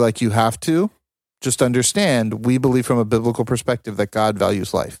you feel like you have to, just understand we believe from a biblical perspective that God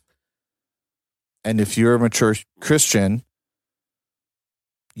values life. And if you're a mature Christian,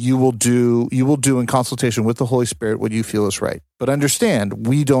 you will do in consultation with the Holy Spirit what you feel is right. But understand,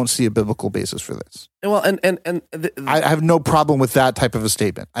 we don't see a biblical basis for this. Well, I have no problem with that type of a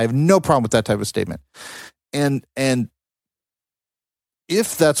statement. I have no problem with that type of statement. And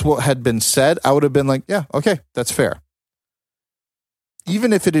if that's what had been said, I would have been like, yeah, okay, that's fair.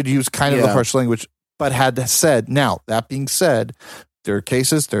 Even if it had used kind of the harsh language, but had said, now, that being said, there are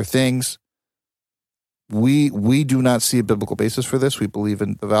cases, there are things. We do not see a biblical basis for this. We believe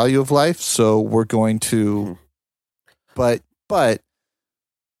in the value of life, so we're going to, but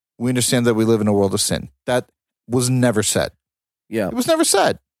we understand that we live in a world of sin. That was never said. Yeah, it was never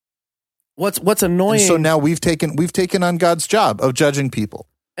said. What's annoying? And so now we've taken on God's job of judging people.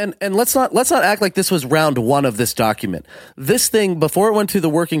 And let's not act like this was round one of this document. This thing, before it went to the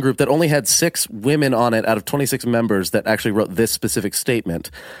working group that only had 6 women on it out of 26 members that actually wrote this specific statement,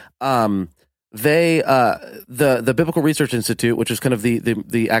 the Biblical Research Institute, which is kind of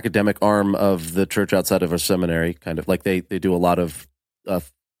the academic arm of the church outside of a seminary, kind of like they do a lot of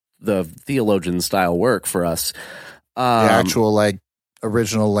the theologian style work for us. The actual like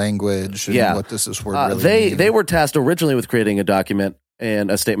original language and what does this word really mean. They were tasked originally with creating a document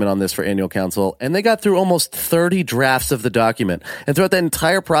and a statement on this for annual council, and they got through almost 30 drafts of the document. And throughout that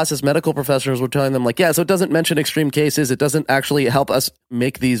entire process, medical professionals were telling them, like, yeah, so it doesn't mention extreme cases. It doesn't actually help us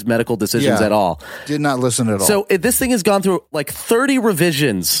make these medical decisions at all. Did not listen at all. So this thing has gone through like 30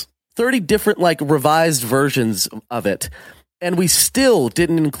 revisions, 30 different like revised versions of it, and we still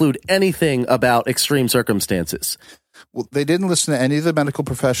didn't include anything about extreme circumstances. Well, they didn't listen to any of the medical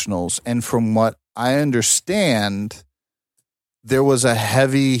professionals, and from what I understand, there was a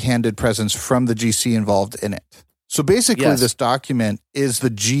heavy-handed presence from the GC involved in it. So basically, this document is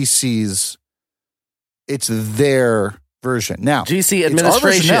the GC's, it's their version. Now, GC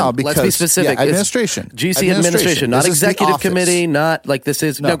administration, now because, let's be specific. Administration. GC administration, not executive committee, not like this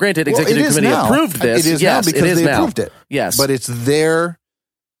is, no granted, executive committee approved this. It is now because they approved it. Yes. But it's their,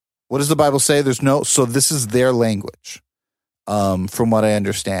 what does the Bible say? So this is their language, from what I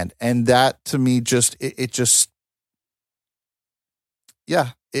understand. And that, to me,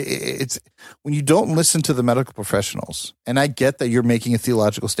 it's when you don't listen to the medical professionals, and I get that you're making a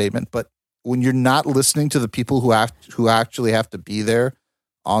theological statement, but when you're not listening to the people who actually have to be there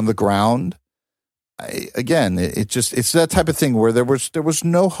on the ground, it's that type of thing where there was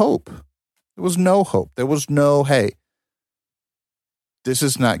no hope. There was no hope. There was no, hey, this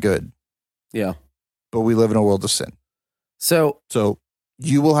is not good. Yeah. But we live in a world of sin. So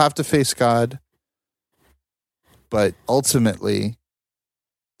you will have to face God, but ultimately,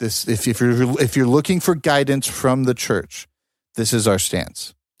 this, if you're looking for guidance from the church, this is our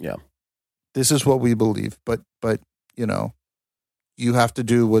stance. Yeah. This is what we believe, but you have to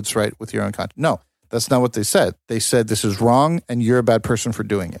do what's right with your own conscience. No, that's not what they said. They said this is wrong, and you're a bad person for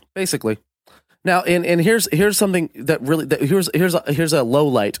doing it. Basically. Now, and here's something that really here's a low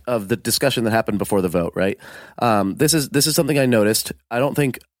light of the discussion that happened before the vote. Right. This is something I noticed.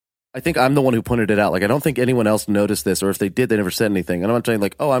 I think I'm the one who pointed it out. Like, I don't think anyone else noticed this, or if they did, they never said anything. And I'm not saying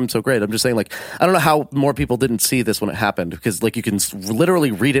like, oh, I'm so great. I'm just saying like, I don't know how more people didn't see this when it happened, because like you can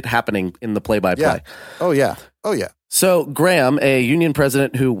literally read it happening in the play-by-play. Yeah. Oh yeah. Oh yeah. So Graham, a union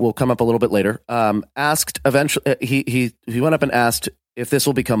president who will come up a little bit later, asked eventually. He went up and asked if this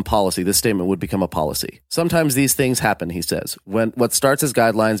will become policy. This statement would become a policy. Sometimes these things happen, he says. When what starts as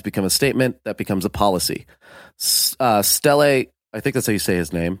guidelines become a statement that becomes a policy. Stelle, I think that's how you say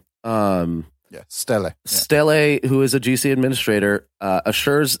his name. Stelle. Yeah. Stelle, who is a GC administrator,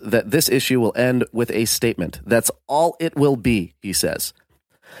 assures that this issue will end with a statement. That's all it will be, he says.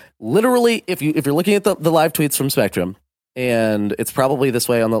 Literally, if you're looking at the live tweets from Spectrum, and it's probably this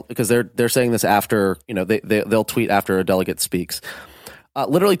way because they're saying this after, they'll tweet after a delegate speaks.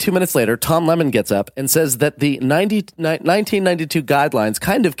 Literally 2 minutes later, Tom Lemon gets up and says that the 1992 guidelines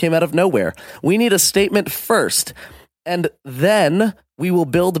kind of came out of nowhere. We need a statement first, and then we will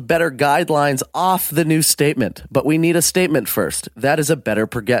build better guidelines off the new statement. But we need a statement first. That is a better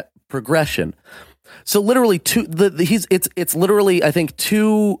progression. So literally, it's literally, I think,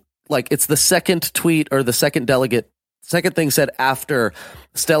 it's the second tweet or the second thing said after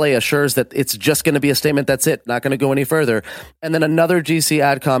Stelle assures that it's just going to be a statement. That's it. Not going to go any further. And then another GC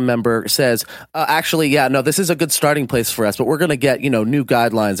AdCom member says, this is a good starting place for us, but we're going to get, new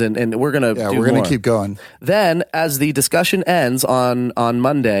guidelines and we're going to keep going. Then as the discussion ends on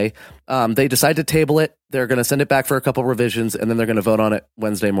Monday, they decide to table it. They're going to send it back for a couple revisions, and then they're going to vote on it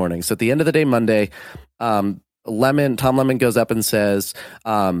Wednesday morning. So at the end of the day, Monday, Tom Lemon goes up and says,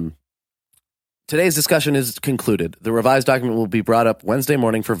 today's discussion is concluded. The revised document will be brought up Wednesday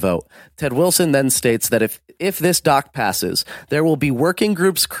morning for vote. Ted Wilson then states that if this doc passes, there will be working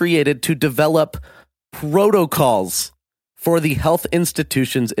groups created to develop protocols for the health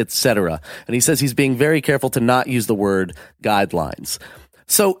institutions, etc. And he says he's being very careful to not use the word guidelines.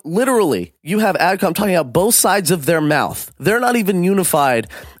 So literally, you have AdCom talking out both sides of their mouth. They're not even unified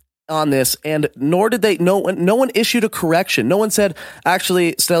on this, and nor did they. No one issued a correction. No one said,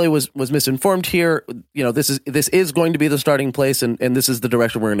 actually, Stelle was misinformed here. This is going to be the starting place, and this is the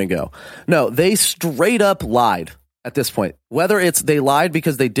direction we're going to go. No, they straight up lied at this point. Whether it's they lied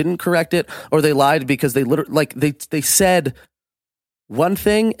because they didn't correct it, or they lied because they literally they said one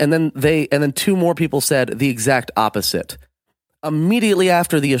thing, and then two more people said the exact opposite immediately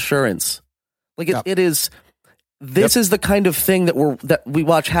after the assurance. It is. this is the kind of thing that we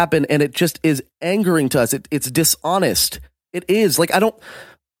watch happen, and it just is angering to us. It's dishonest. It is. Like,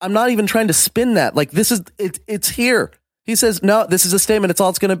 I'm not even trying to spin that. Like, it's here. He says, no, this is a statement. It's all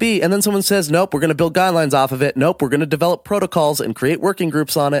it's going to be. And then someone says, nope, we're going to build guidelines off of it. Nope, we're going to develop protocols and create working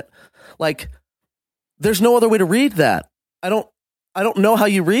groups on it. Like, there's no other way to read that. I don't know how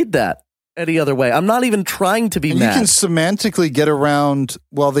you read that any other way. I'm not even trying to be mad. You can semantically get around,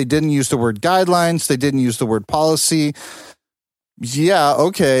 well, they didn't use the word guidelines. They didn't use the word policy. Yeah,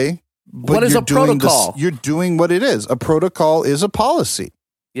 okay. But what is a protocol? You're doing what it is. A protocol is a policy.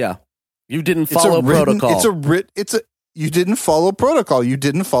 Yeah. You didn't follow protocol. You didn't follow protocol. You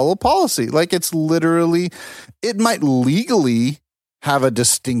didn't follow policy. Like, it's literally, it might legally have a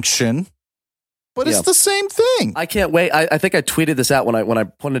distinction, but it's the same thing. I can't wait. I think I tweeted this out when I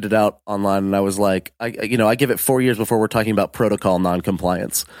pointed it out online, and I was like, I give it 4 years before we're talking about protocol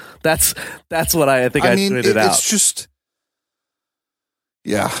noncompliance. That's what I think I tweeted out. It's just,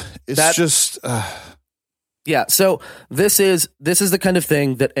 yeah, yeah. So this is the kind of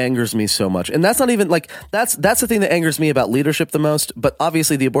thing that angers me so much. And that's not even like, that's the thing that angers me about leadership the most. But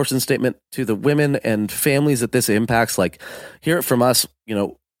obviously the abortion statement to the women and families that this impacts, like, hear it from us,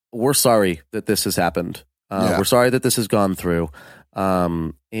 we're sorry that this has happened. We're sorry that this has gone through.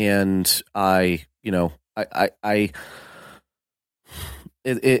 And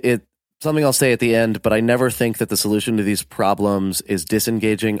something I'll say at the end, but I never think that the solution to these problems is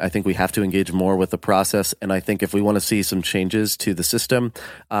disengaging. I think we have to engage more with the process. And I think if we want to see some changes to the system,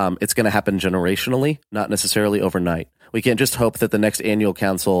 it's going to happen generationally, not necessarily overnight. We can't just hope that the next annual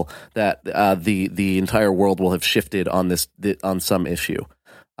council that the entire world will have shifted on on some issue.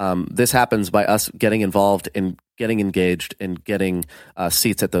 This happens by us getting involved and getting engaged and getting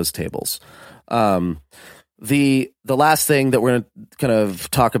seats at those tables. The last thing that we're going to kind of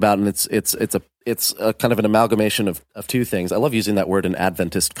talk about, and it's a kind of an amalgamation of two things. I love using that word in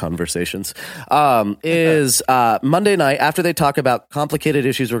Adventist conversations. Is Monday night, after they talk about complicated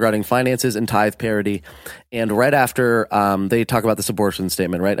issues regarding finances and tithe parity, and right after they talk about this abortion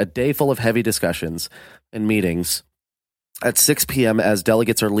statement, right? A day full of heavy discussions and meetings. At 6 p.m., as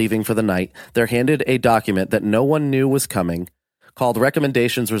delegates are leaving for the night, they're handed a document that no one knew was coming, called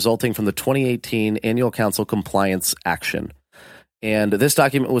Recommendations Resulting from the 2018 Annual Council Compliance Action. And this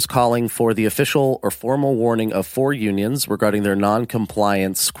document was calling for the official or formal warning of 4 unions regarding their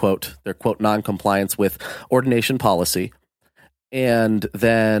non-compliance, quote non-compliance with ordination policy. And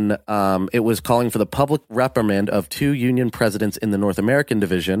then it was calling for the public reprimand of 2 union presidents in the North American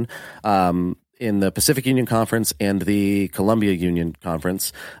division, in the Pacific Union Conference and the Columbia Union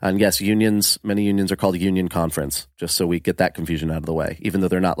Conference. And yes, many unions are called Union Conference, just so we get that confusion out of the way, even though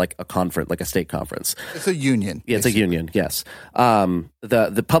they're not like a conference, like a state conference. It's a union. Yeah, it's a union, yes.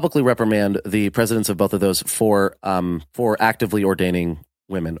 The publicly reprimand the presidents of both of those for actively ordaining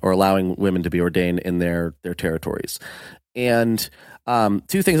women or allowing women to be ordained in their territories. And 2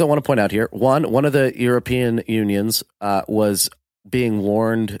 things I want to point out here. One of the European unions was being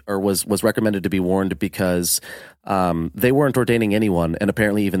warned, or was recommended to be warned, because they weren't ordaining anyone, and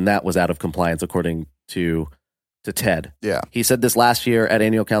apparently even that was out of compliance according to Ted. Yeah. He said this last year at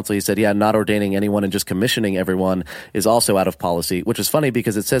annual council. He said, yeah, not ordaining anyone and just commissioning everyone is also out of policy, which is funny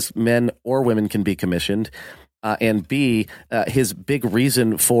because it says men or women can be commissioned. And B, his big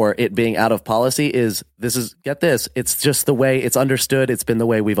reason for it being out of policy is get this, it's just the way it's understood. It's been the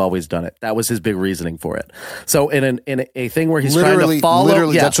way we've always done it. That was his big reasoning for it. So in a thing where he's trying to follow.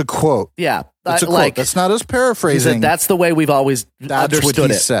 Literally, that's a quote. Yeah. That's a quote. That's not us paraphrasing. He said, that's the way we've always understood what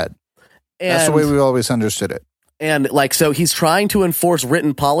he it. said. That's the way we've always understood it. And so he's trying to enforce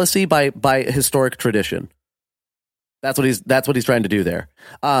written policy by historic tradition. That's what he's trying to do there.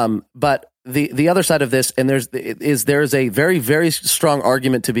 But the other side of this, and there's a very, very strong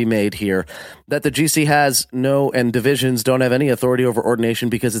argument to be made here that the GC has and divisions don't have any authority over ordination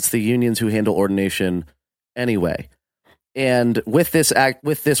because it's the unions who handle ordination anyway. And with this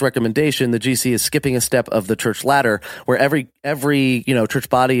recommendation, the GC is skipping a step of the church ladder where every church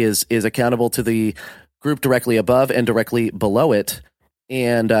body is accountable to the group directly above and directly below it.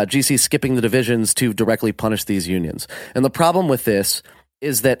 And GC skipping the divisions to directly punish these unions. And the problem with this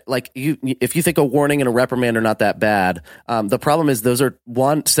is that, if you think a warning and a reprimand are not that bad, the problem is those are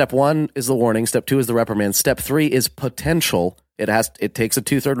step 1 is the warning, step 2 is the reprimand, step 3 is potential. It takes a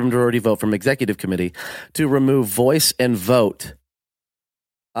 2/3 majority vote from executive committee to remove voice and vote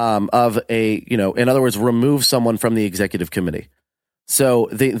in other words, remove someone from the executive committee. So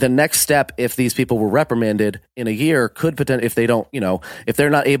the next step, if these people were reprimanded in a year, could potentially, if they don't, if they're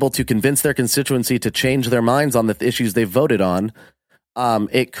not able to convince their constituency to change their minds on the issues they voted on,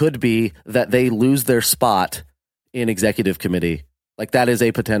 it could be that they lose their spot in executive committee. Like that is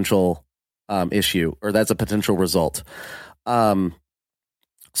a potential issue, or that's a potential result.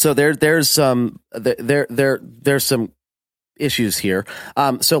 So there's some issues here.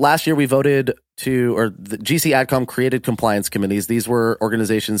 So last year we voted the GC AdCom created compliance committees. These were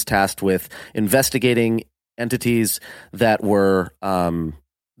organizations tasked with investigating entities that were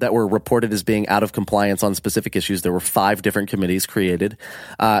reported as being out of compliance on specific issues. There were 5 different committees created.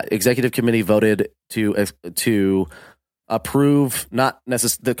 Executive committee voted to approve,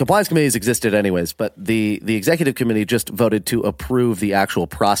 the compliance committees existed anyways, but the executive committee just voted to approve the actual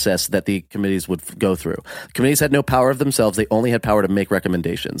process that the committees would go through. Committees had no power of themselves. They only had power to make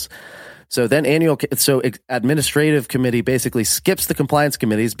recommendations. So then administrative committee basically skips the compliance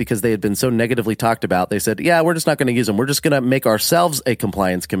committees because they had been so negatively talked about. They said, yeah, we're just not going to use them. We're just going to make ourselves a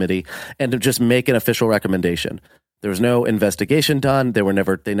compliance committee and to just make an official recommendation. There was no investigation done. They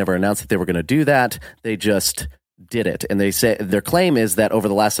never announced that they were going to do that. They just did it. And they say their claim is that over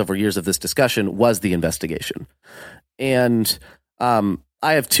the last several years of this discussion was the investigation. And I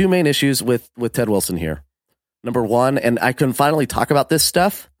have 2 main issues with Ted Wilson here. Number one, and I can finally talk about this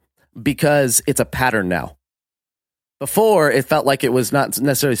stuff because it's a pattern now. Before, it felt like it was not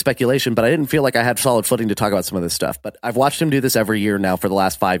necessarily speculation, but I didn't feel like I had solid footing to talk about some of this stuff. But I've watched him do this every year now for the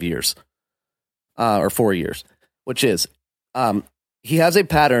last 5 years, or 4 years, which is he has a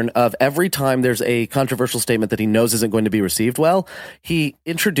pattern of every time there's a controversial statement that he knows isn't going to be received well, he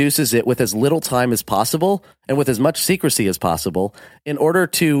introduces it with as little time as possible and with as much secrecy as possible in order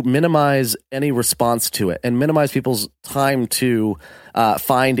to minimize any response to it and minimize people's time to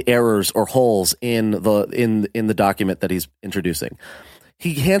find errors or holes in the document that he's introducing.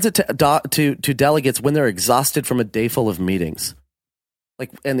 He hands it to delegates when they're exhausted from a day full of meetings.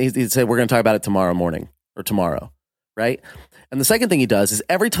 And he'd say, we're going to talk about it tomorrow morning or tomorrow, right? And the second thing he does is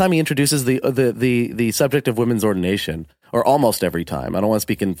every time he introduces the subject of women's ordination, or almost every time, I don't want to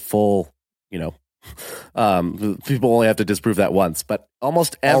speak in full, people only have to disprove that once, but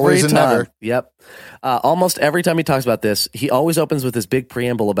almost every time, almost every time he talks about this, he always opens with this big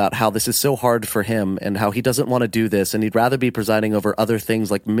preamble about how this is so hard for him and how he doesn't want to do this and he'd rather be presiding over other things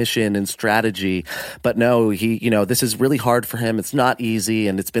like mission and strategy. But no, this is really hard for him. It's not easy,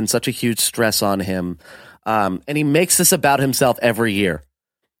 and it's been such a huge stress on him. And he makes this about himself every year.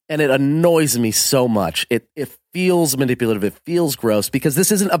 And it annoys me so much. It feels manipulative. It feels gross because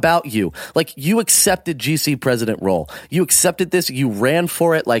this isn't about you. Like, you accepted GC president role. You accepted this. You ran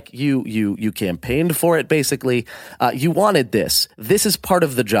for it. Like you campaigned for it. Basically, you wanted this. This is part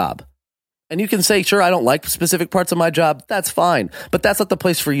of the job. And you can say, sure, I don't like specific parts of my job. That's fine. But that's not the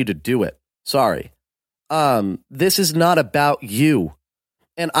place for you to do it. Sorry. This is not about you.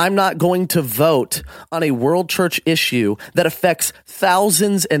 And I'm not going to vote on a world church issue that affects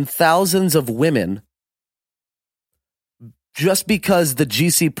thousands and thousands of women just because the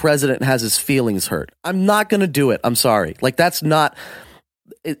GC president has his feelings hurt. I'm not going to do it. I'm sorry. That's not,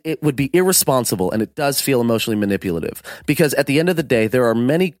 it would be irresponsible, and it does feel emotionally manipulative because at the end of the day, there are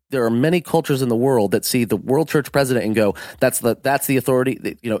many cultures in the world that see the world church president and go, that's the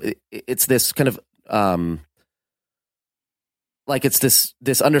authority. It's this kind of, it's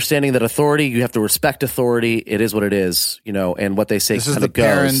this understanding that authority, you have to respect authority. It is what it is, and what they say kind of goes. This is the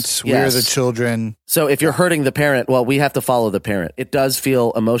parents, we're the children. So if you're hurting the parent, well, we have to follow the parent. It does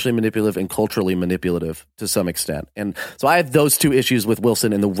feel emotionally manipulative and culturally manipulative to some extent. And so I have those 2 issues with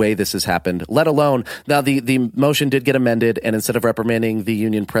Wilson and the way this has happened, let alone, now the motion did get amended, and instead of reprimanding the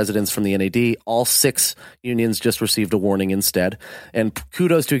union presidents from the NAD, all 6 unions just received a warning instead. And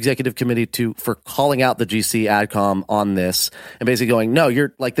kudos to executive committee for calling out the GC AdCom on this. And basically going, no,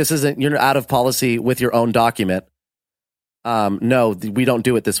 you're out of policy with your own document. No, we don't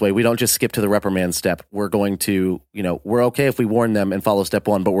do it this way. We don't just skip to the reprimand step. We're going to, we're okay if we warn them and follow step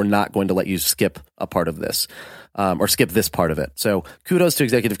 1, but we're not going to let you skip a part of this, or skip this part of it. So kudos to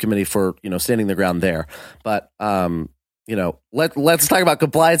executive committee for, standing their ground there. But, let's talk about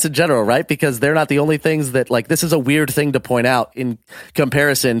compliance in general, right? Because they're not the only things that, this is a weird thing to point out in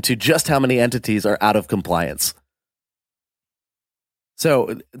comparison to just how many entities are out of compliance.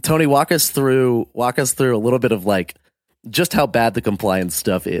 So, Tony, walk us through a little bit of just how bad the compliance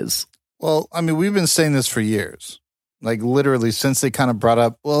stuff is. Well, I mean, we've been saying this for years, literally since they kind of brought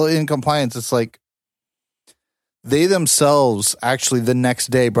up, well, in compliance, it's they themselves actually the next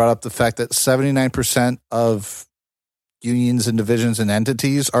day brought up the fact that 79% of unions and divisions and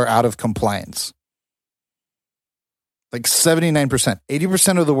entities are out of compliance. 79%,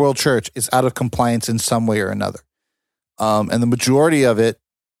 80% of the world church is out of compliance in some way or another. And the majority of it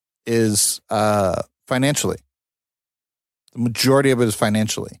is financially. The majority of it is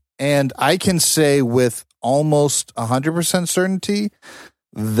financially. And I can say with almost 100% certainty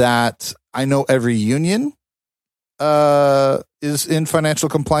that I know every union is in financial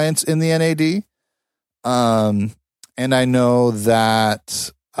compliance in the NAD. And I know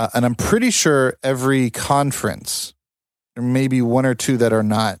that, and I'm pretty sure every conference, there may be one or two that are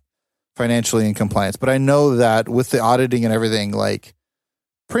not financially in compliance, but I know that with the auditing and everything, like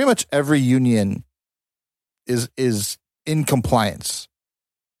pretty much every union is in compliance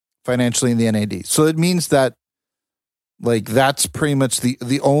financially in the NAD. So it means that like that's pretty much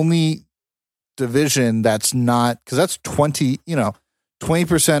the only division that's not, because that's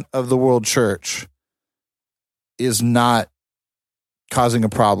 20% of the world church is not causing a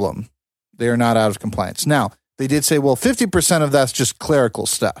problem. They are not out of compliance. Now, they did say, well, 50% of that's just clerical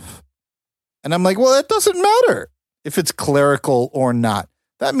stuff. And I'm like, well, it doesn't matter if it's clerical or not.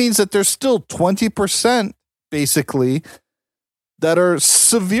 That means that there's still 20% basically that are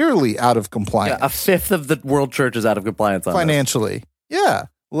severely out of compliance. Yeah, a fifth of the world church is out of compliance on financially. This. Yeah.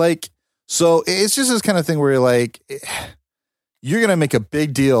 Like, so it's just this kind of thing where you're like, you're going to make a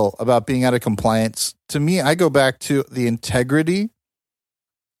big deal about being out of compliance. To me, I go back to the integrity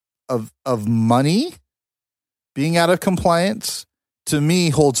of money being out of compliance. To me,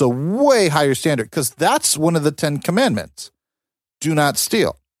 holds a way higher standard because that's one of the 10 commandments. Do not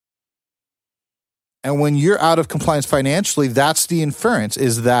steal. And when you're out of compliance financially, that's the inference,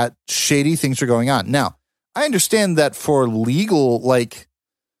 is that shady things are going on. Now, I understand that for legal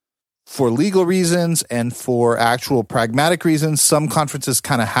reasons and for actual pragmatic reasons, some conferences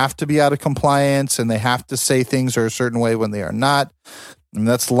kind of have to be out of compliance and they have to say things are a certain way when they are not. And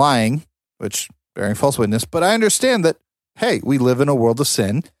that's lying, which bearing false witness. But I understand that, hey, we live in a world of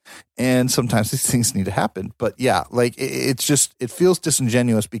sin and sometimes these things need to happen. But yeah, like it feels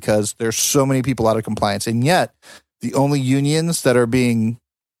disingenuous because there's so many people out of compliance. And yet the only unions that are being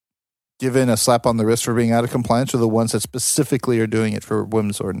given a slap on the wrist for being out of compliance are the ones that specifically are doing it for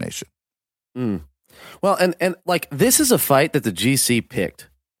women's ordination. Mm. Well, and like this is a fight that the GC picked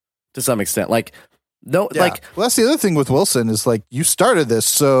to some extent. Like, no, yeah. like, well, that's the other thing with Wilson is like you started this,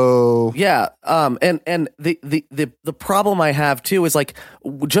 so yeah. And the problem I have too is like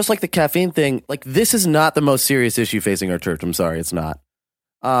just like the caffeine thing. Like this is not the most serious issue facing our church. I'm sorry, it's not.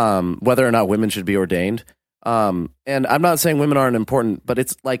 Whether or not women should be ordained. And I'm not saying women aren't important, but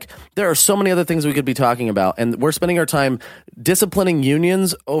it's like there are so many other things we could be talking about, and we're spending our time disciplining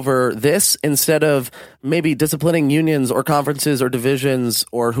unions over this instead of maybe disciplining unions or conferences or divisions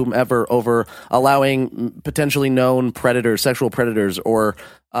or whomever over allowing potentially known predators, sexual predators, or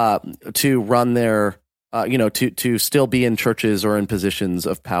to run their to still be in churches or in positions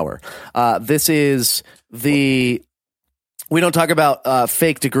of power. This is the. We don't talk about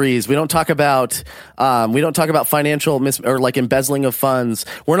fake degrees. We don't talk about financial or like embezzling of funds.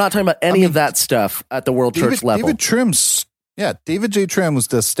 We're not talking about any of that stuff at the world church level. David J. Trim was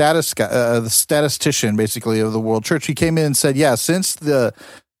the statistician basically of the world church. He came in and said, yeah, since the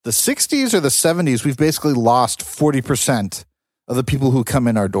 60s or the 70s, we've basically lost 40% of the people who come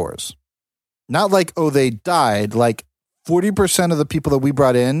in our doors. Not like, oh, they died. Like 40% of the people that we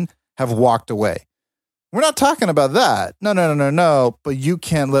brought in have walked away. We're not talking about that. No. But you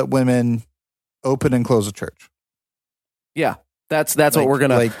can't let women open and close a church. Yeah, that's like, what we're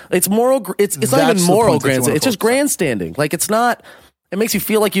gonna. Like, it's moral. It's not even moral grandstanding. It's just grandstanding. Like it's not. It makes you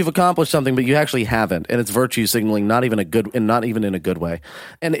feel like you've accomplished something, but you actually haven't, and it's virtue signaling. Not even in a good way.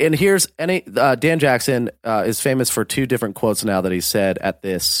 And here's Dan Jackson is famous for two different quotes now that he said at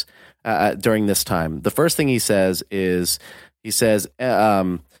this during this time. The first thing he says is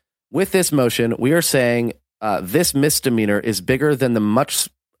with this motion, we are saying this misdemeanor is bigger than the much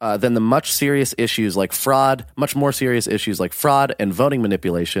serious issues like fraud, much more serious issues like fraud and voting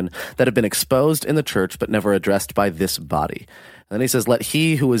manipulation that have been exposed in the church but never addressed by this body. And then he says, let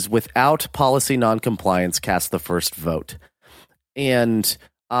he who is without policy noncompliance cast the first vote. And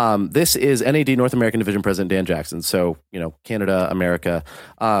this is NAD North American Division President Dan Jackson. So, Canada, America.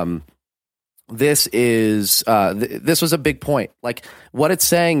 This is this was a big point. Like what it's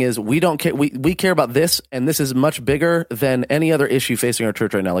saying is we don't care. We care about this, and this is much bigger than any other issue facing our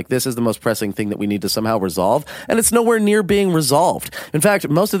church right now. Like this is the most pressing thing that we need to somehow resolve, and it's nowhere near being resolved. In fact,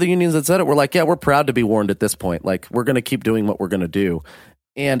 most of the unions that said it were like, "Yeah, we're proud to be warned at this point. Like we're going to keep doing what we're going to do."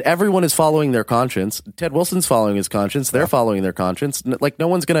 And everyone is following their conscience. Ted Wilson's following his conscience. They're following their conscience. Like no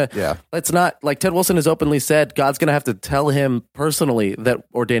one's going to. Yeah. It's not like Ted Wilson has openly said God's going to have to tell him personally that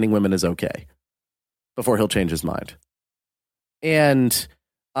ordaining women is okay before he'll change his mind. And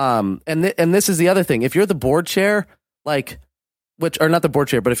this is the other thing. If you're the board chair, like, or not the board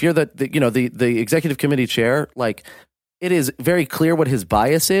chair, but if you're the executive committee chair, like, it is very clear what his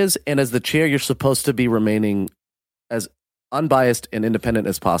bias is, and as the chair, you're supposed to be remaining as unbiased and independent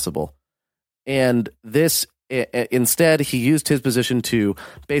as possible. And this, instead, he used his position to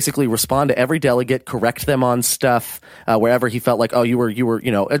basically respond to every delegate, correct them on stuff wherever he felt like, oh, you were,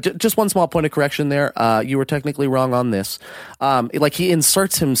 just one small point of correction there. You were technically wrong on this. Like he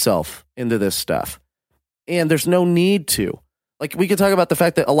inserts himself into this stuff, and there's no need to. Like, we could talk about the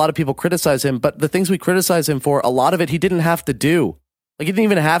fact that a lot of people criticize him, but the things we criticize him for, a lot of it he didn't have to do. Like, he didn't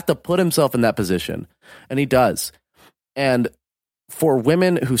even have to put himself in that position, and he does. And for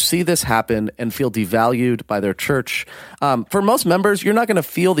women who see this happen and feel devalued by their church, for most members, you're not going to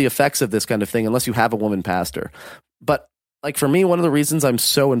feel the effects of this kind of thing unless you have a woman pastor. But like for me, one of the reasons I'm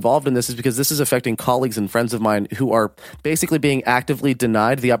so involved in this is because this is affecting colleagues and friends of mine who are basically being actively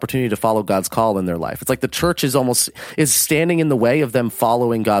denied the opportunity to follow God's call in their life. It's like the church is standing in the way of them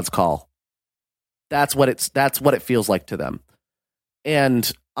following God's call. That's what it feels like to them.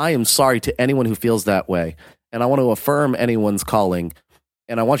 And I am sorry to anyone who feels that way. And I want to affirm anyone's calling.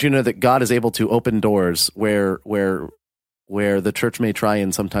 And I want you to know that God is able to open doors where the church may try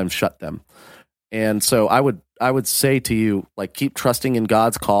and sometimes shut them. And so I would say to you, like, keep trusting in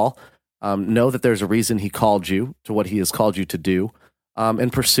God's call. Know that there's a reason he called you to what he has called you to do,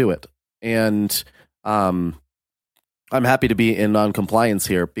 and pursue it. And I'm happy to be in non-compliance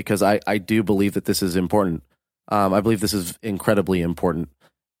here because I do believe that this is important. I believe this is incredibly important.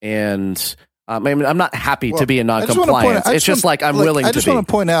 And I mean, I'm not happy to be in non-compliance. It's just like I'm willing to be. I just want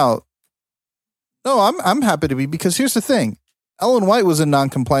to point out, no, I'm happy to be, because here's the thing. Ellen White was in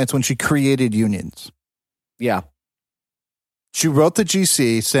non-compliance when she created unions. Yeah. She wrote the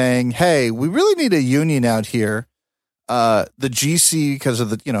GC saying, hey, we really need a union out here. The GC, because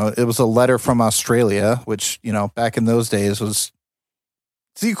of it was a letter from Australia, which, back in those days it's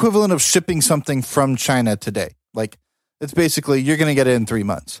the equivalent of shipping something from China today. Like, it's basically, you're going to get it in 3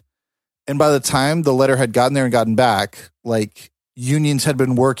 months. And by the time the letter had gotten there and gotten back, like, unions had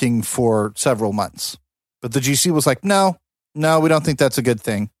been working for several months. But the GC was like, no, we don't think that's a good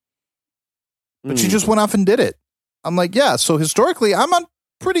thing. But she just went off and did it. I'm like, yeah. So historically, I'm on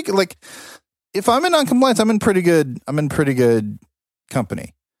pretty good. Like, if I'm in non-compliance, I'm in pretty good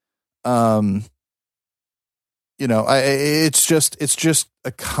company. It's just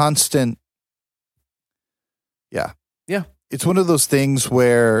a constant. Yeah. Yeah. It's one of those things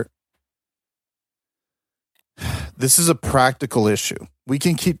where this is a practical issue. We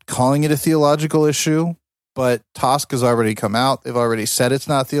can keep calling it a theological issue, but TOSC has already come out. They've already said it's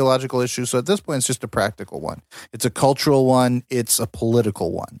not a theological issue. So at this point, it's just a practical one. It's a cultural one. It's a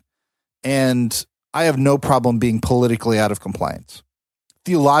political one. And I have no problem being politically out of compliance.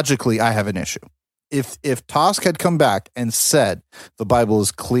 Theologically, I have an issue. If TOSC had come back and said the Bible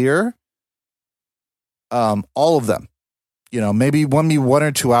is clear, all of them, maybe one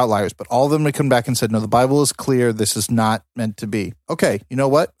or two outliers, but all of them would come back and said, no, the Bible is clear. This is not meant to be. Okay, you know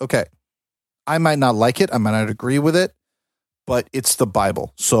what? Okay. I might not like it. I might not agree with it, but it's the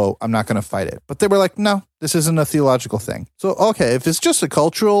Bible, so I'm not going to fight it. But they were like, no, this isn't a theological thing. So, okay, if it's just a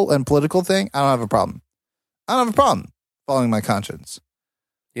cultural and political thing, I don't have a problem. I don't have a problem following my conscience.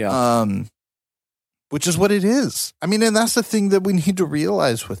 Yeah. Which is what it is. I mean, and that's the thing that we need to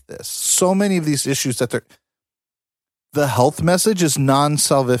realize with this. So many of these issues the health message is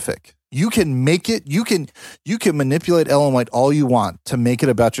non-salvific. You can make it, you can manipulate Ellen White all you want to make it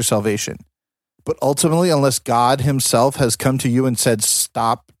about your salvation. But ultimately, unless God himself has come to you and said,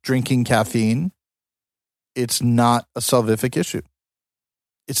 stop drinking caffeine, it's not a salvific issue.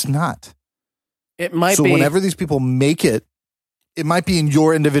 It's not. It might be. So whenever these people make it, it might be in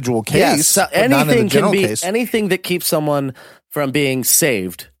your individual case. Yes, so anything can be case. Anything that keeps someone from being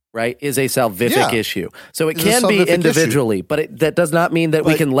saved, right, is a salvific issue. So it can be individually, issue. But that does not mean that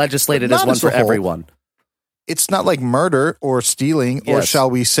we can legislate it as one for everyone. It's not like murder or stealing or shall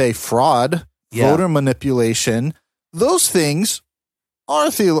we say fraud. Voter manipulation, those things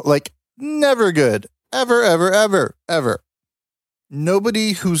are never good. Ever, ever, ever, ever.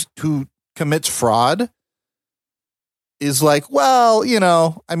 Nobody who commits fraud is like, well,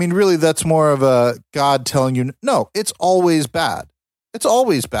 I mean, really, that's more of a God telling you, no, it's always bad. It's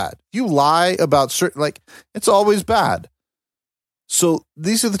always bad. You lie about certain, it's always bad. So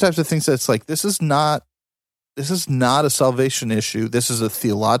these are the types of things that's like, this is not a salvation issue. This is not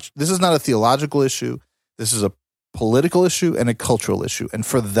a theological issue. This is a political issue and a cultural issue. And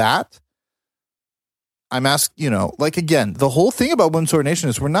for that, I'm asking, again, the whole thing about women's ordination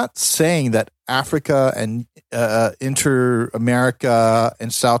is we're not saying that Africa and Inter-America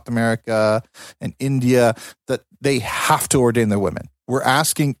and South America and India, that they have to ordain their women. We're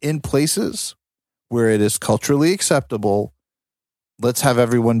asking in places where it is culturally acceptable. Let's have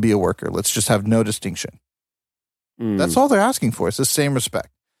everyone be a worker. Let's just have no distinction. That's all they're asking for. It's the same respect.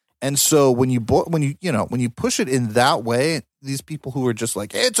 And so when you push it in that way, these people who are just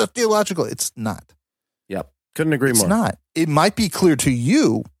like, hey, it's a theological, it's not. Yep. Couldn't agree more. It's not. It might be clear to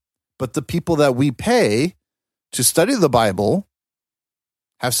you, but the people that we pay to study the Bible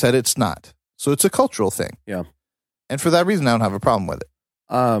have said it's not. So it's a cultural thing. Yeah. And for that reason, I don't have a problem with it.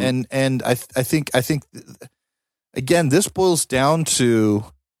 And I think again, this boils down to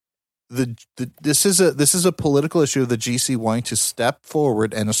this is a political issue of the GC wanting to step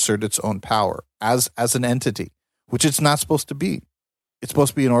forward and assert its own power as an entity, which it's not supposed to be. It's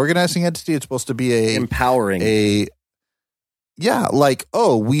supposed to be an organizing entity. It's supposed to be empowering. We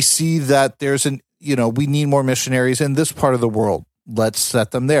see that there's we need more missionaries in this part of the world. Let's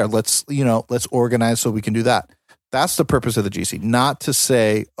set them there. Let's organize so we can do that. That's the purpose of the GC, not to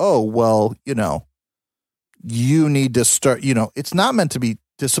say, you need to start, it's not meant to be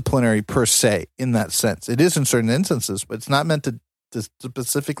disciplinary per se in that sense. It is in certain instances, but it's not meant to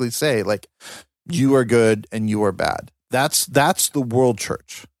specifically say like you are good and you are bad. That's the world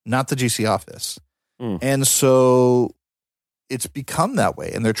church, not the GC office. And so it's become that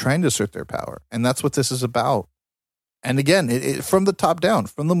way, and they're trying to assert their power. And that's what this is about. And again, it from the top down,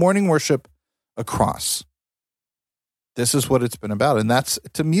 from the morning worship across, this is what it's been about. And that's,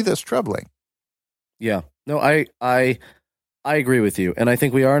 to me, that's troubling. Yeah. No, I agree with you. And I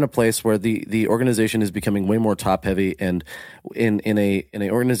think we are in a place where the organization is becoming way more top heavy, and in a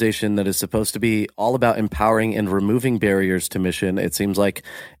organization that is supposed to be all about empowering and removing barriers to mission, it seems like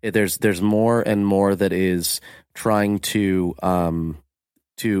there's more and more that is trying to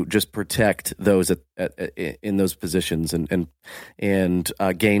just protect those in those positions and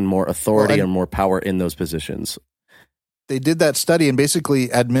gain more authority or more power in those positions. They did that study, and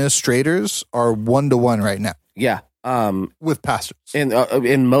basically administrators are 1-to-1 right now. Yeah. With pastors.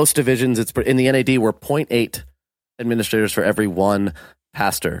 In most divisions, in the NAD, we're 0.8 administrators for every one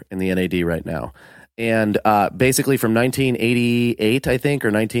pastor in the NAD right now. And basically from 1988, I think,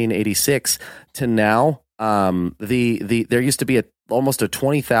 or 1986 to now, there used to be almost a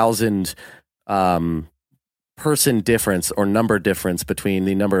 20,000 person difference or number difference between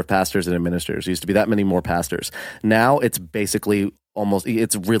the number of pastors and administrators. There used to be that many more pastors. Now it's basically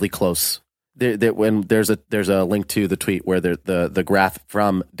it's really close. When there's a link to the tweet where the graph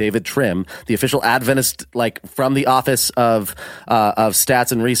from David Trim, the official Adventist, like from the Office of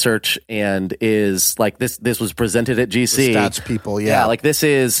Stats and Research, and is like this was presented at GC. The stats people, yeah. Like this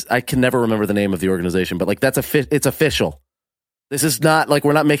is, I can never remember the name of the organization, but like it's official. This is not like,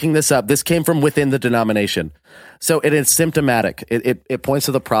 we're not making this up. This came from within the denomination. So it is symptomatic. It points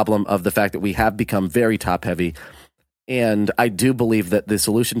to the problem of the fact that we have become very top heavy. And I do believe that the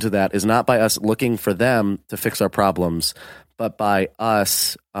solution to that is not by us looking for them to fix our problems, but by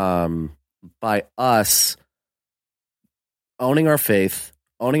us owning our faith,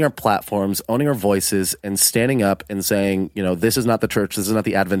 owning our platforms, owning our voices, and standing up and saying, this is not the church, this is not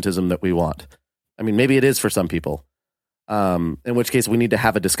the Adventism that we want. I mean, maybe it is for some people. In which case we need to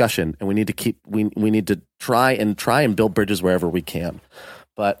have a discussion, and we need to try and build bridges wherever we can.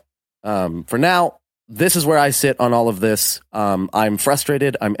 But for now, this is where I sit on all of this. I'm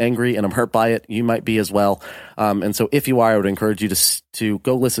frustrated, I'm angry, and I'm hurt by it. You might be as well. And so if you are, I would encourage you to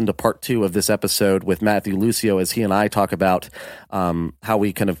go listen to part 2 of this episode with Matthew Lucio, as he and I talk about how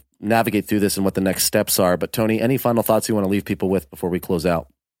we kind of navigate through this and what the next steps are. But Tony, any final thoughts you want to leave people with before we close out?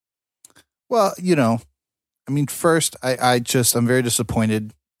 Well, first, I'm very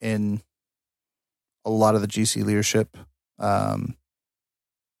disappointed in a lot of the GC leadership.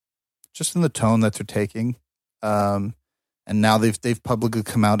 Just in the tone that they're taking. And now they've publicly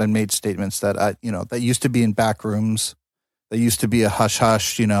come out and made statements that, that used to be in back rooms. That used to be a hush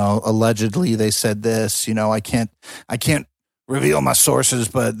hush, allegedly they said this, I can't reveal my sources,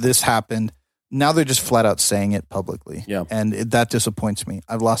 but this happened. Now they're just flat out saying it publicly. Yeah. And that disappoints me.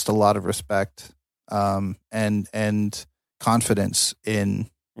 I've lost a lot of respect, and confidence in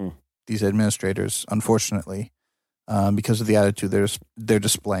these administrators, unfortunately, because of the attitude they're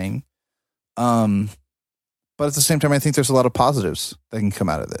displaying. But at the same time, I think there's a lot of positives that can come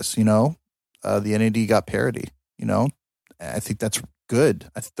out of this. The NAD got parity. I think that's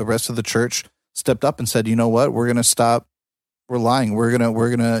good. I think the rest of the church stepped up and said, you know what, we're going to stop relying. We're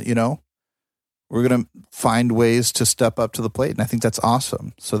going to find ways to step up to the plate. And I think that's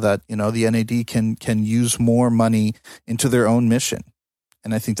awesome, so that, the NAD can use more money into their own mission.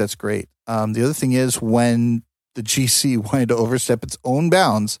 And I think that's great. The other thing is, when the GC wanted to overstep its own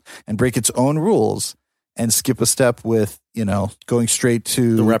bounds and break its own rules and skip a step with, going straight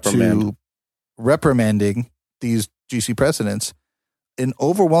to the reprimand. reprimanding these GC presidents, an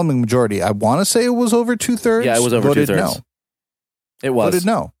overwhelming majority, I want to say it was over 2/3. Yeah, it was over voted 2/3. no. It was. Voted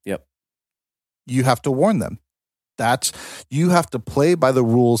no. Yep. You have to warn them. You have to play by the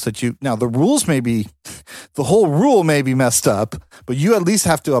rules now the rules the whole rule may be messed up, but you at least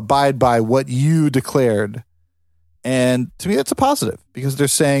have to abide by what you declared. And to me, that's a positive because they're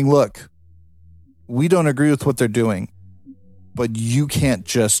saying, look, we don't agree with what they're doing, but you can't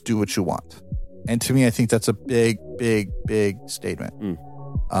just do what you want. And to me, I think that's a big, big, big statement.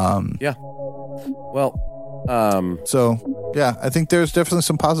 Yeah. Well, so yeah, I think there's definitely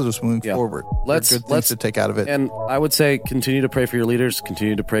some positives moving forward. Let's to take out of it. And I would say continue to pray for your leaders,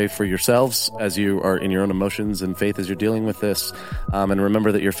 continue to pray for yourselves as you are in your own emotions and faith as you're dealing with this. And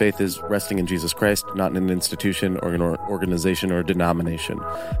remember that your faith is resting in Jesus Christ, not in an institution or an organization or a denomination.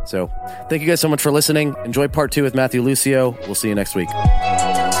 So thank you guys so much for listening. Enjoy part 2 with Matthew Lucio. We'll see you next week.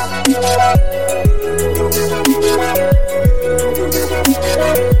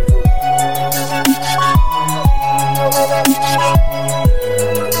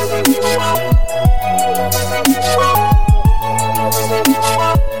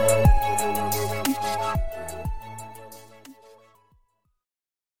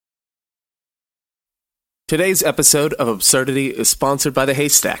 Today's episode of Absurdity is sponsored by The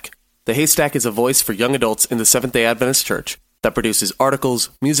Haystack. The Haystack is a voice for young adults in the Seventh-day Adventist Church that produces articles,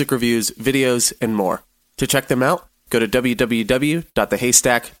 music reviews, videos, and more. To check them out, go to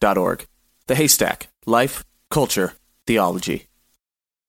www.thehaystack.org. The Haystack. Life, culture, theology.